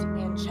checklist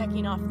and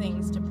checking off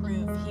things to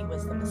prove he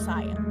was the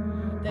Messiah.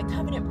 The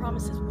covenant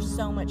promises were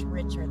so much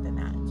richer than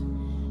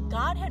that.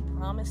 God had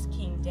promised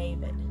King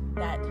David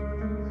that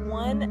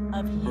one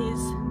of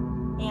his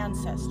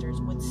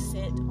ancestors would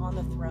sit on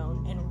the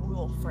throne and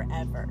rule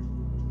forever.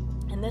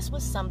 And this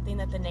was something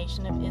that the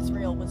nation of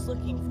Israel was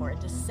looking for, a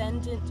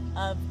descendant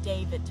of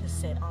David to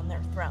sit on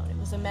their throne. It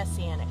was a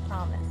messianic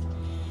promise.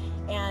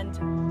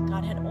 And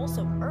God had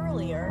also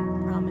earlier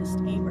promised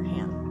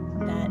Abraham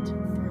that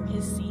through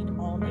his seed,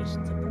 all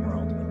nations of the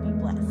world would be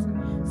blessed.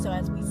 So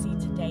as we see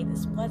today,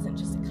 this wasn't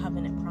just a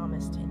covenant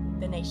promise to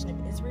the nation of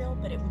Israel,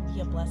 but it would be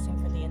a blessing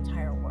for the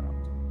entire world.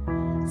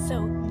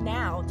 So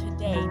now,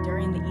 today,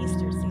 during the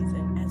Easter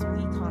season, as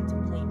we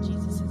contemplate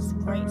Jesus'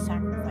 great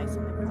sacrifice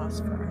on the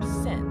cross for our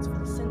sins, for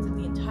the sins of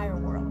the entire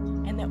world,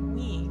 and that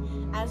we,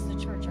 as the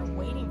church, are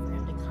waiting for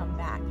him to come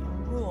back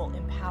and rule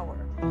in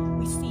power,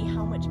 we see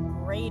how much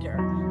greater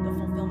the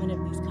fulfillment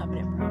of these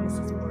covenant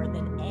promises were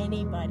than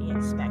anybody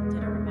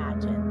expected or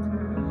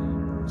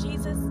imagined.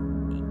 Jesus,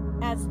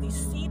 as the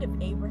seed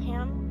of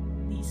Abraham,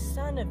 the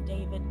son of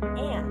David,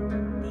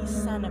 and the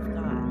Son of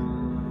God,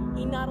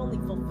 he not only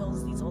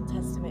fulfills these Old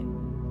Testament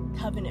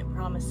covenant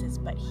promises,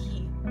 but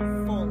he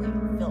fully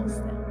fills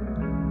them.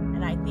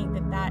 And I think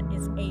that that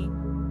is a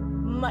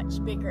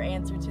much bigger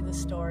answer to the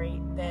story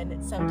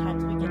than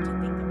sometimes we get to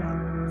think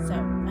about. So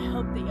I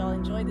hope that y'all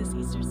enjoy this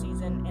Easter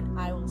season, and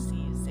I will see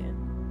you soon.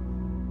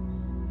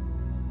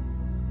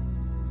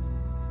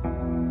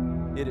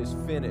 It is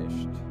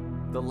finished.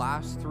 The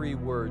last three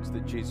words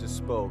that Jesus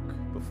spoke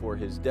before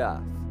his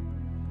death.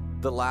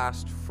 The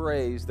last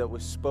phrase that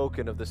was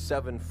spoken of the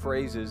 7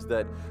 phrases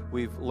that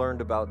we've learned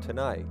about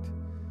tonight.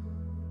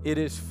 It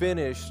is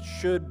finished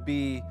should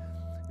be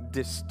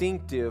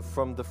distinctive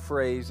from the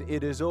phrase,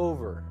 it is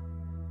over.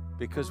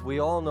 Because we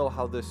all know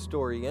how this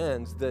story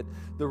ends, that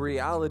the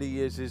reality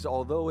is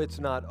although it's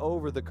not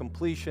over, the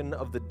completion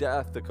of the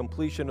death, the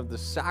completion of the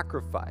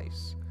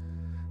sacrifice,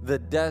 the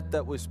debt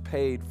that was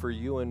paid for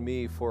you and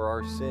me for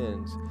our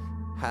sins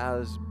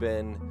has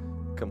been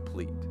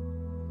complete.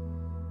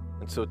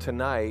 And so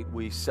tonight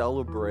we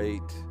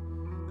celebrate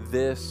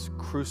this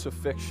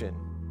crucifixion.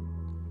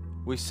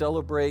 We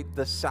celebrate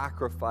the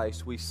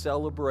sacrifice. We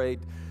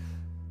celebrate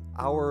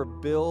our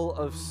bill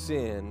of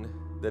sin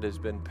that has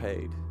been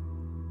paid.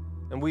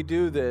 And we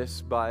do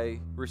this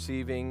by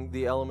receiving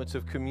the elements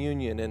of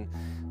communion. And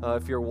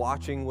If you're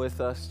watching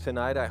with us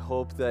tonight, I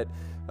hope that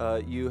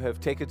you have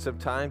taken some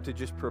time to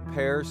just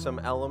prepare some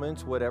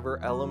elements, whatever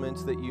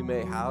elements that you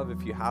may have.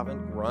 If you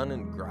haven't, run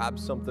and grab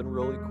something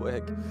really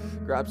quick.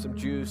 Grab some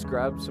juice,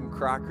 grab some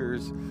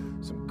crackers,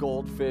 some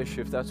goldfish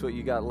if that's what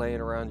you got laying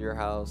around your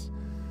house.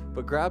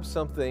 But grab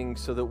something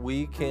so that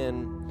we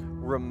can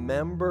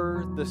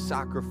remember the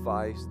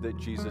sacrifice that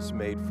Jesus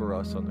made for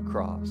us on the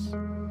cross.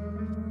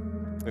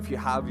 If you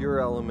have your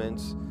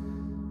elements,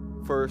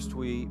 first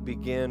we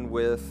begin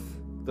with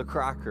the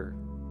cracker,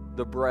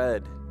 the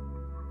bread,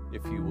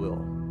 if you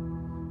will.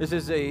 This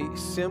is a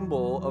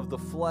symbol of the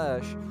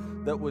flesh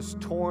that was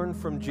torn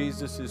from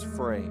Jesus'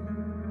 frame.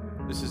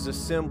 This is a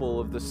symbol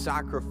of the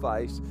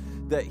sacrifice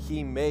that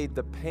he made,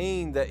 the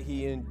pain that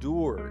he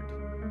endured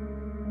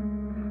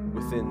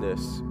within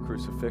this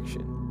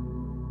crucifixion.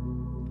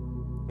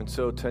 And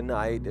so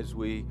tonight, as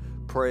we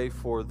pray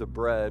for the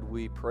bread,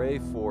 we pray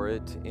for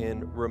it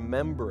in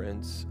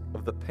remembrance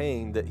of the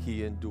pain that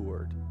he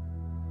endured.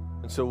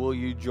 And so will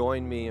you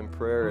join me in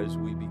prayer as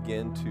we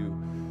begin to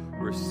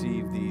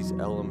receive these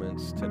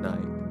elements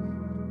tonight?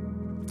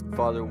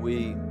 Father,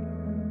 we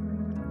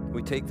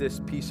take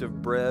this piece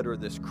of bread or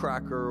this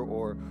cracker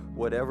or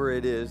whatever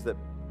it is that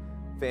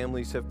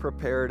families have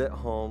prepared at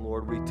home.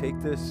 Lord, we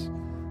take this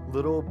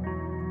little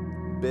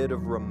bit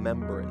of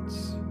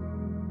remembrance,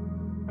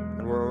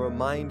 and we're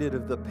reminded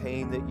of the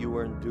pain that you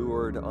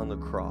endured on the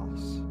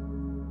cross.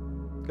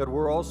 God,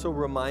 we're also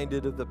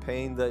reminded of the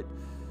pain that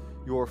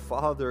your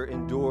Father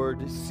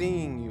endured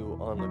seeing you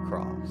on the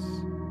cross.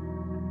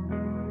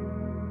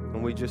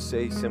 And we just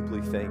say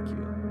simply thank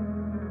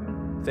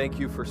you. Thank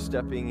you for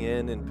stepping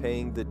in and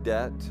paying the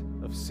debt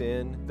of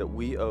sin that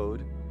we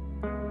owed.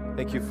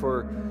 Thank you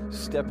for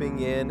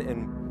stepping in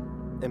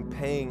and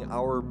paying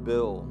our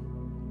bill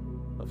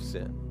of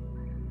sin.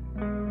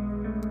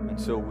 And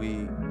so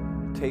we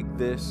take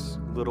this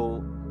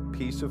little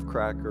piece of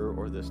cracker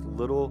or this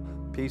little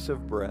piece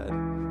of bread,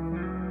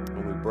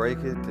 and we break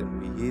it and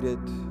we eat it,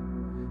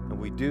 and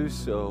we do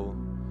so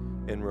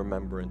in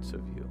remembrance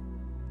of you.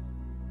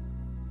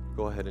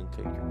 Go ahead and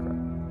take your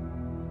cracker.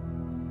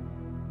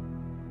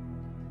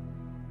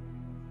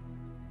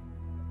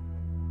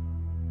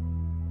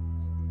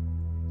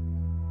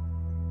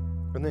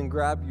 And then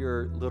grab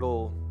your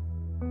little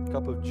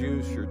cup of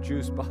juice, your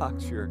juice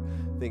box, I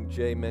think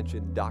Jay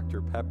mentioned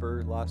Dr.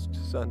 Pepper last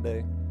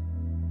Sunday.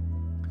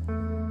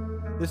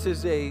 This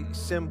is a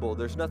symbol.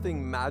 There's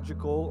nothing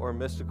magical or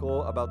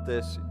mystical about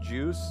this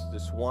juice,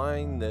 this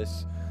wine,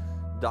 this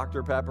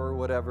Dr. Pepper,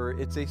 whatever.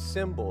 It's a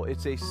symbol.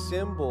 It's a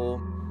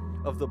symbol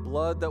of the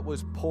blood that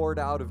was poured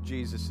out of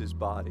Jesus'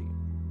 body.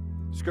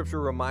 Scripture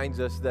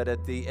reminds us that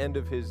at the end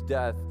of his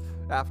death,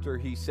 after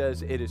he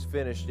says it is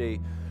finished, a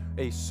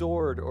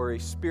sword or a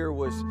spear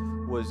was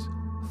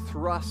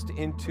thrust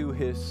into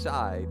his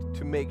side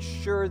to make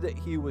sure that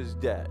he was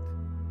dead.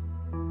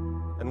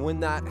 And when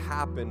that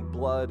happened,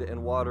 blood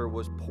and water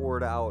was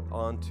poured out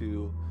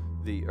onto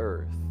the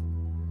earth.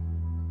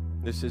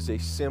 This is a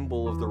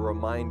symbol of the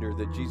reminder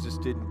that Jesus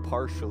didn't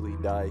partially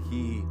die.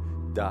 He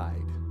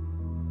died.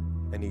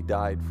 And he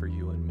died for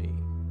you and me.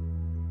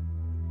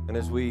 And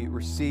as we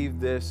receive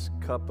this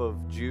cup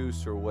of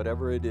juice or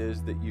whatever it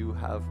is that you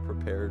have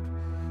prepared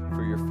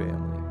for your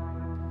family,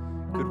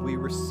 could we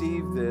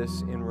receive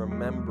this in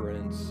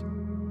remembrance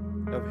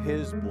of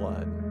his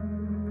blood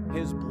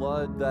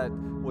that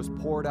was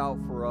poured out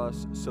for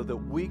us so that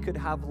we could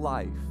have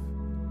life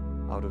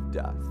out of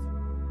death?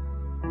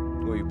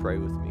 Will you pray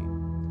with me?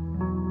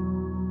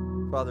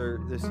 Father,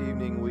 this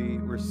evening we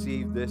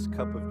receive this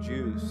cup of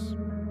juice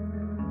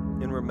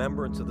in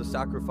remembrance of the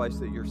sacrifice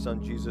that your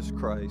Son Jesus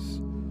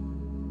Christ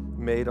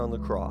made on the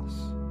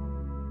cross.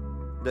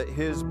 That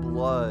his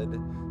blood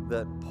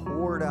that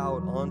poured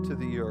out onto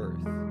the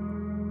earth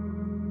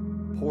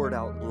poured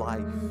out life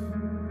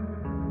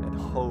and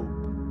hope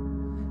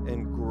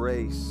and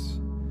grace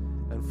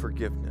and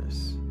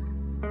forgiveness.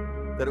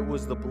 That it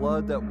was the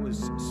blood that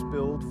was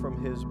spilled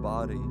from his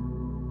body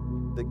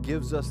that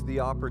gives us the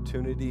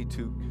opportunity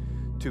to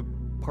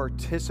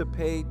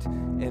participate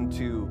and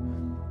to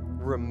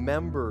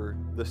remember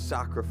the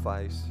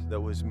sacrifice that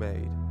was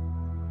made.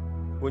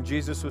 When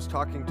Jesus was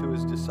talking to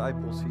his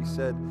disciples, he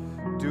said,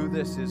 "Do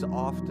this as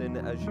often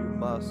as you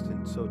must."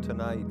 And so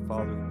tonight,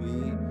 Father,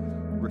 we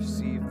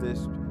receive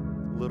this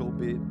little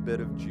bit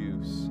of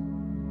juice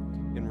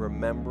in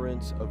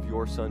remembrance of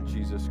your Son,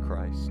 Jesus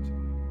Christ,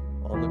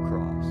 on the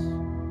cross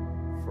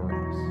for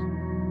us.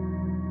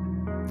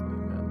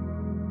 Amen.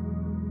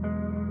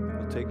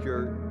 Well, take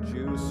your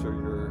juice or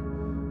your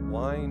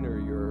wine or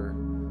your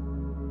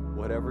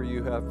whatever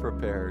you have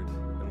prepared,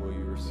 and will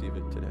you receive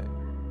it today?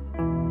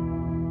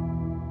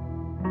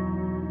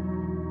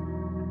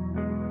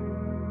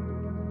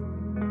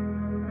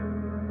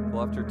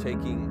 Well, after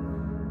taking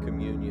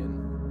communion,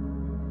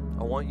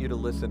 I want you to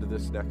listen to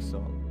this next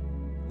song.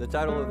 The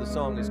title of the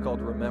song is called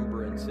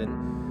Remembrance,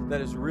 and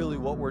that is really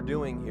what we're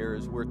doing here,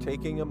 is we're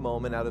taking a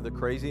moment out of the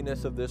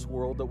craziness of this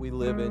world that we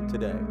live in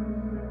today,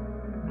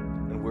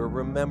 and we're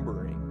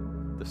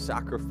remembering the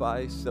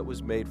sacrifice that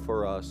was made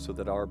for us so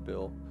that our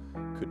bill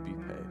could be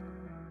paid.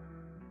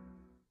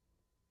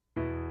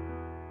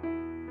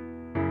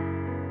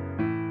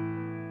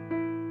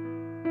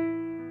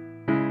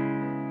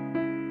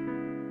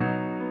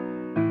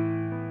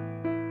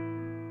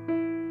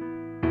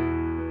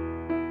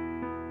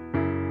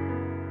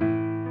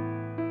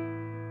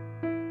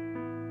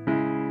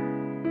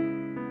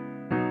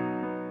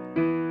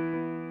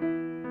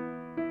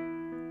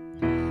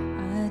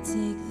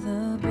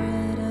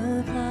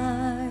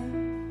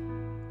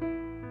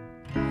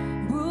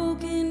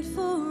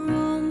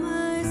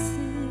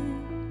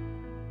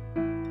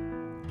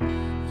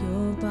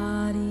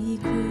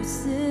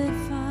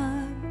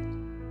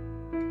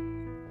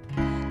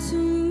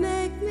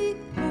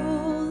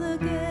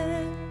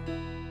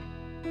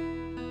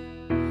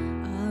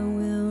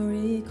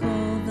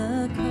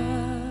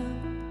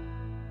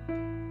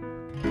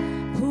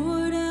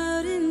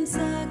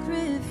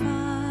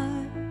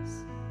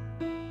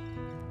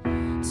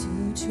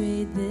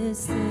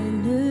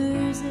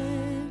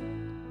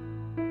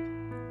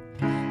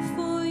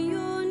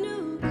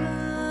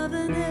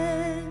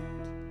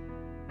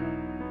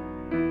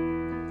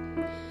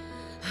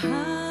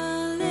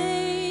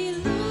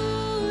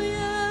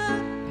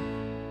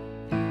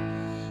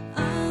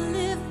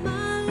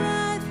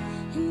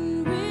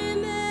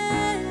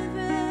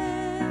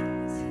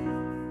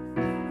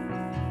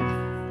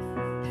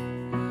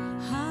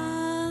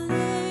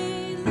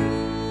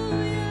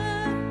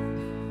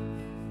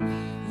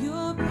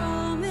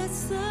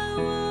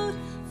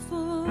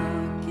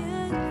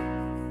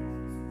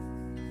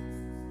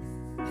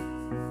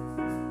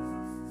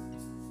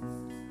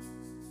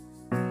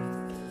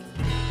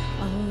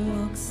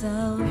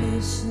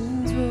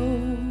 nations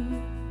roll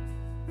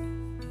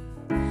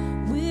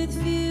with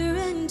fear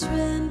and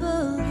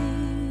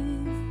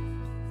trembling.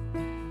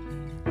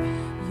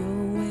 Your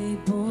way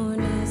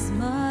born as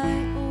my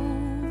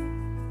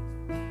own,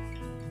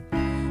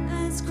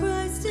 as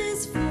Christ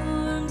is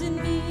formed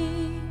in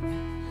me.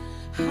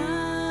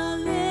 Hallelujah.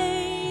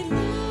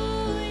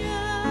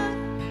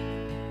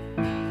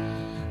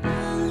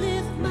 I'll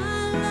live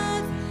my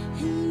life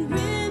in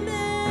remembrance.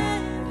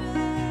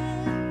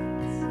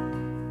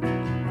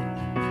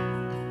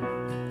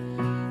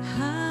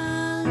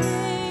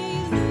 Hallelujah.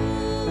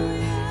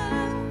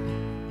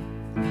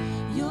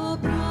 Your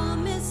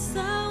promise I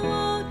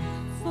won't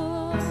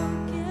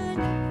forget.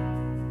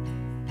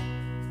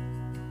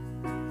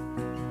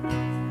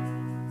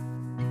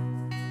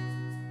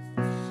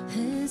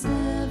 As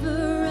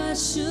ever I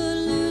should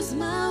lose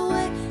my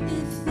way,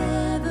 if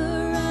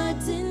ever I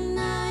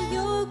deny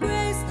your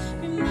grace,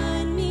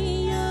 remind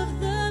me of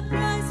the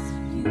price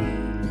you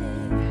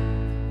paid.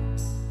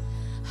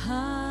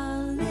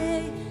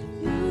 Hallelujah.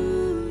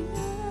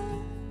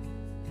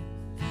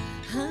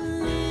 I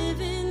live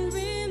in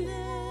remembrance.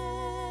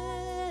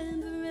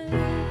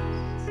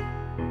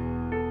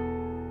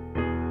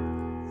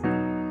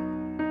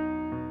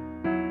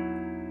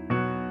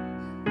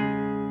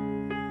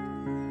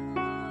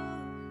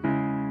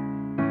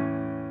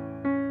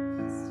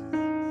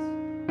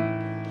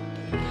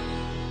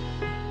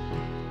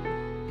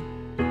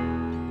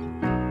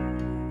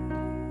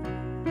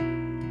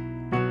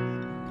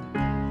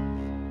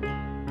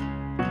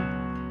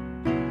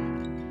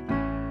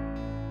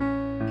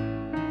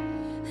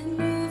 And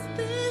you've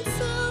been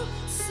so,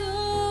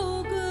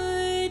 so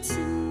good to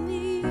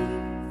me.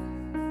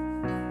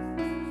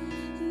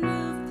 And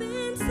you've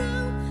been so,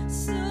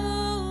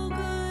 so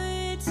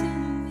good to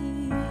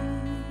me.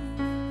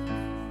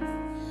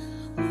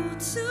 Oh,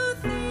 to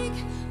think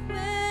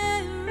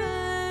where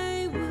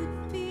I would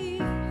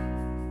be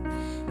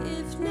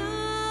if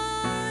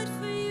not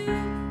for you,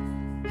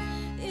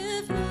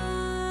 if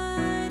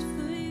not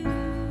for you.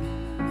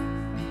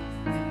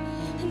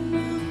 And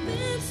you've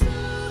been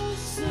so,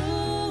 so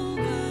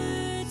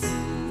good to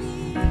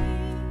me.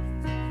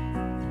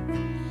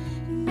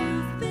 And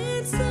you've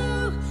been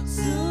so,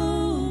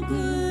 so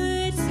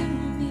good to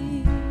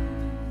me.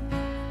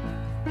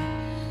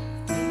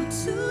 Oh,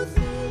 to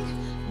think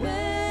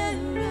where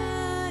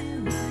I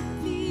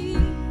would be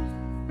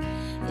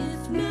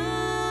if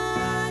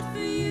not for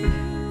you,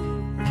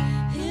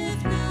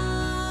 if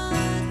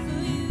not for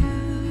you.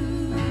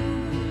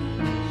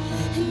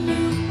 And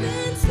you've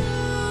been so,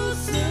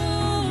 so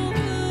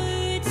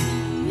good to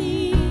me.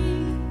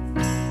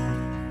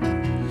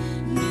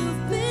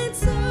 You've been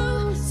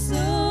so,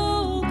 so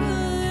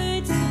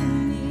good to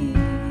me.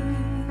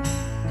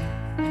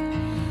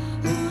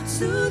 Oh,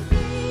 to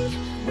think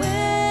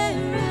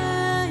where I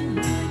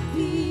would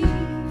be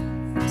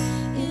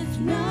if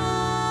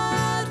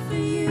not for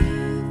you,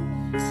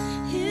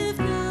 if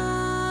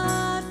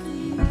not for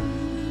you.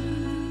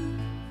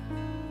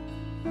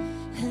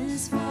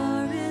 As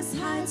far as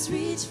heights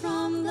reach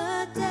from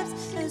the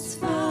depths, as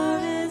far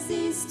as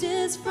east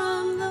is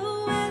from the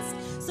west,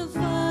 so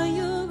far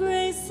your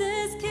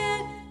graces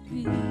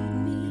carried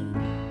me.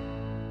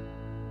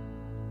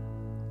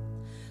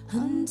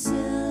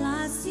 Until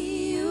I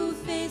see you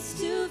face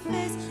to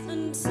face,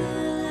 until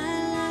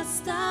at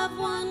last I've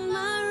won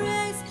my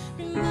race,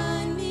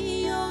 remind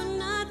me you're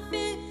not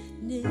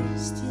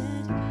finished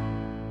yet.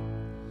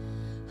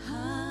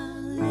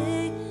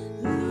 Hallelujah.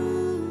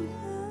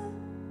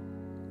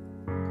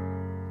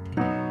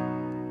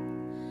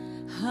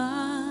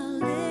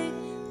 Hallelujah.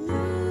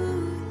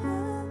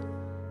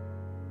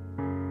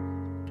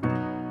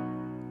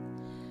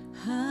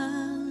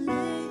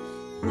 Hallelujah.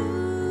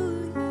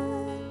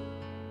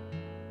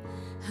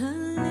 I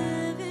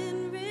live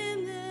in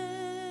remembrance.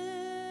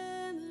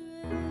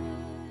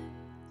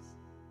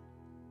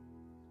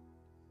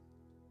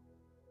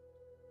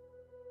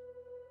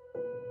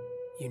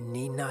 You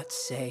need not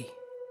say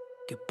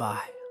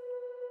goodbye.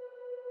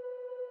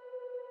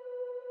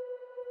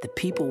 The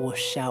people will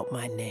shout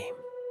my name.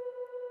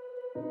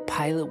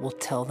 Pilate will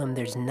tell them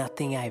there's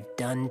nothing I've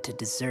done to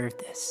deserve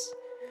this,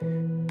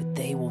 but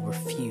they will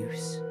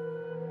refuse.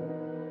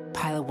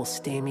 Pilate will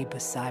stand me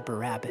beside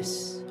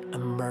Barabbas, a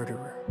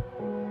murderer,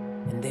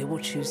 and they will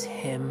choose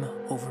him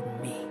over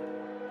me.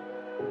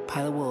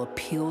 Pilate will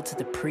appeal to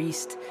the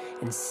priest,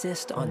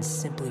 insist on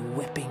simply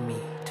whipping me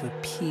to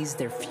appease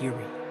their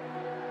fury,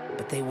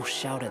 but they will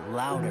shout it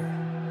louder,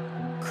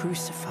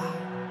 crucify,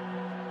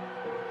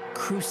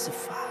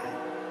 crucify.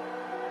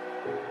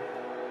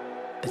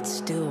 But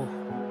still,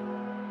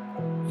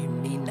 you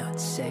need not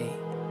say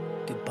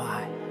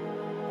goodbye.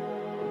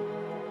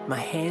 My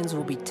hands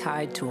will be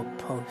tied to a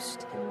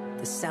post.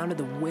 The sound of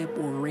the whip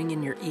will ring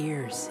in your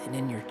ears and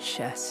in your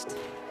chest.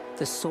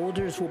 The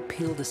soldiers will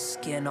peel the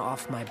skin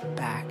off my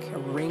back. A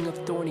ring of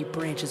thorny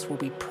branches will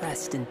be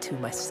pressed into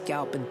my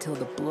scalp until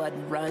the blood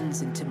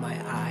runs into my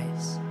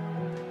eyes.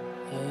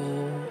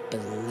 Oh,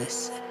 but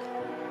listen.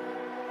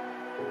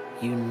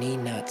 You need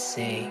not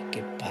say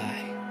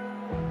goodbye.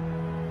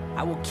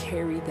 I will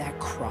carry that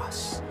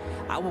cross.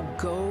 I will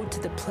go to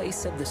the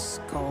place of the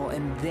skull,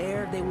 and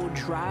there they will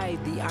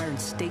drive the iron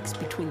stakes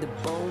between the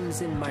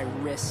bones in my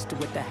wrist.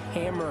 With a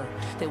hammer,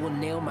 they will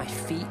nail my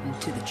feet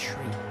into the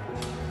tree.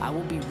 I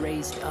will be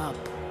raised up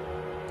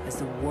as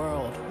the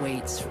world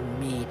waits for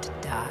me to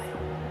die.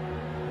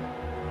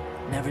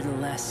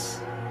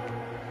 Nevertheless,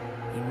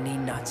 you need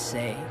not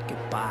say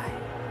goodbye.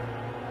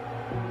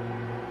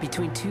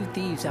 Between two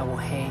thieves I will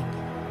hang.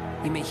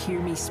 You may hear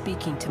me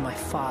speaking to my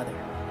Father,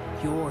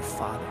 your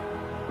Father.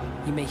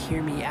 You may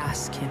hear me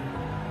ask him,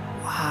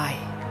 why?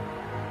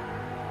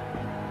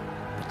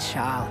 But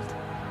child,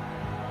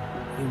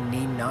 you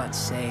need not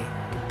say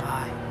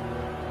goodbye.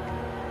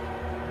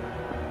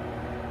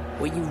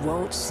 What you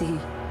won't see,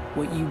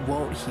 what you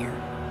won't hear,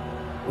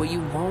 what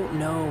you won't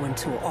know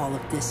until all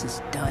of this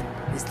is done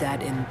is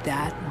that in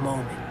that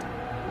moment,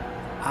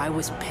 I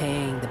was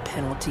paying the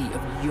penalty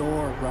of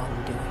your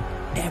wrongdoing.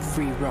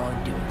 Every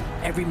wrongdoing,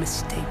 every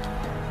mistake,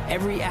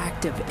 every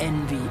act of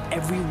envy,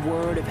 every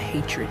word of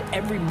hatred,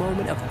 every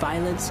moment of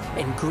violence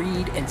and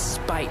greed and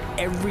spite,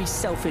 every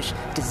selfish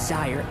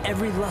desire,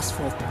 every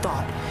lustful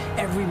thought,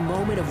 every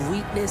moment of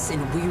weakness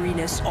and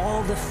weariness,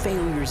 all the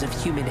failures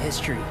of human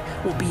history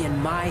will be in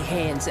my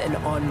hands and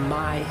on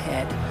my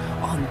head.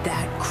 On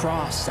that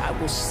cross, I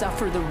will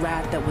suffer the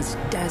wrath that was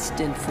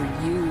destined for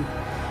you.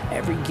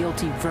 Every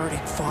guilty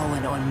verdict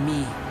fallen on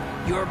me.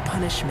 Your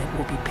punishment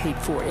will be paid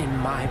for in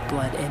my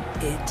blood, and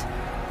it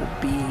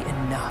will be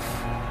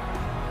enough.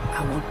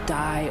 I will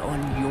die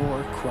on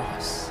your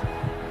cross.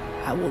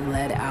 I will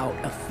let out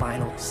a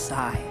final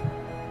sigh.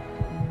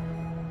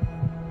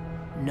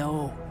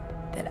 Know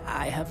that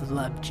I have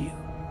loved you,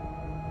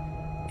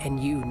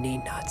 and you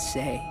need not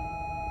say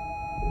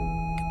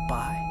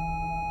goodbye.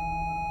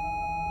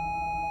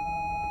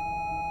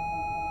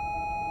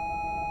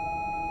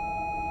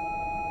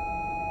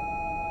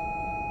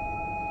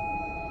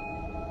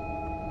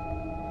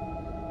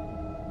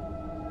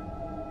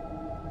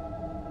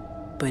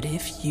 But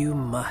if you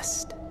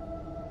must,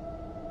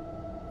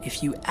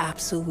 if you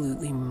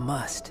absolutely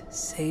must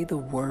say the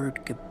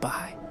word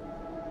goodbye,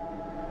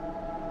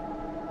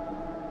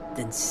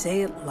 then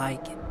say it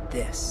like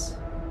this.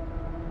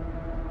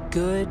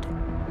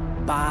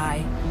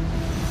 Goodbye,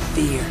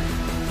 fear.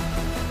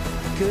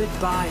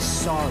 Goodbye,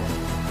 sorrow.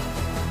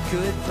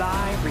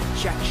 Goodbye,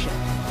 rejection.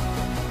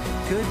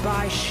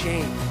 Goodbye,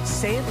 shame.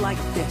 Say it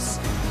like this.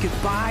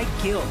 Goodbye,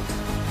 guilt.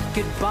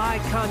 Goodbye,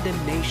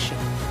 condemnation.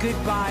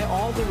 Goodbye,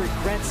 all the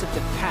regrets of the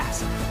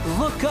past.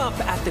 Look up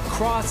at the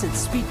cross and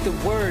speak the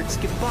words.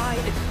 Goodbye,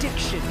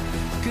 addiction.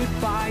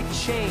 Goodbye,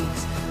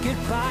 chains.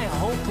 Goodbye,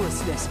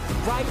 hopelessness.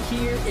 Right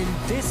here in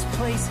this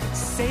place,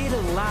 say it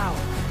aloud.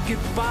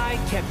 Goodbye,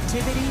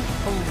 captivity.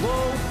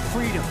 Hello,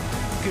 freedom.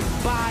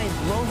 Goodbye,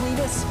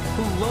 loneliness.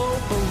 Hello,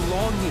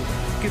 belonging.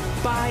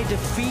 Goodbye,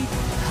 defeat.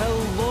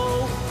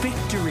 Hello,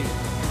 victory.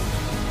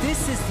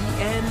 This is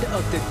the end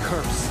of the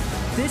curse.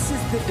 This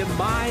is the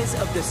demise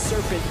of the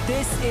serpent.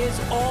 This is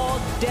all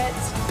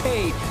debts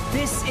paid.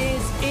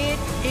 It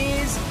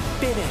is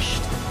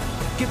finished.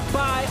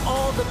 Goodbye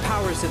all the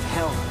powers of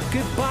hell.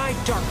 Goodbye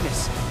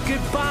darkness.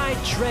 Goodbye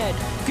dread.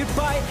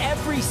 Goodbye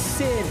every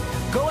sin.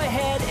 Go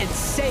ahead and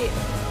say it.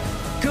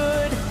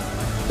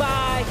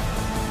 Goodbye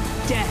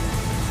death.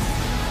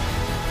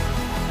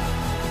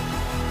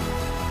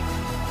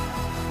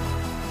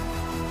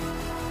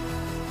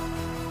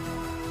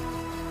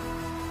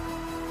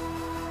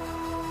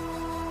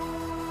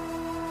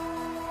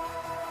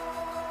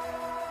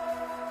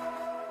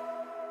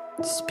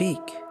 Speak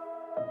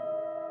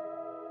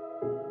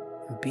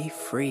and be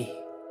free,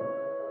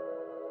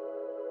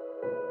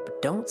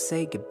 but don't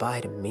say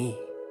goodbye to me.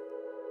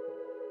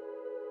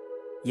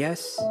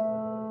 Yes,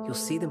 you'll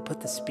see them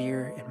put the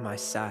spear in my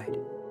side,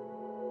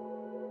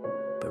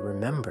 but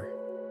remember,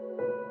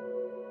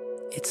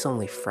 it's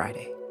only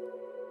Friday,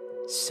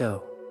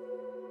 so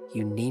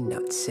you need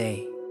not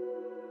say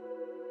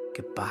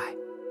goodbye.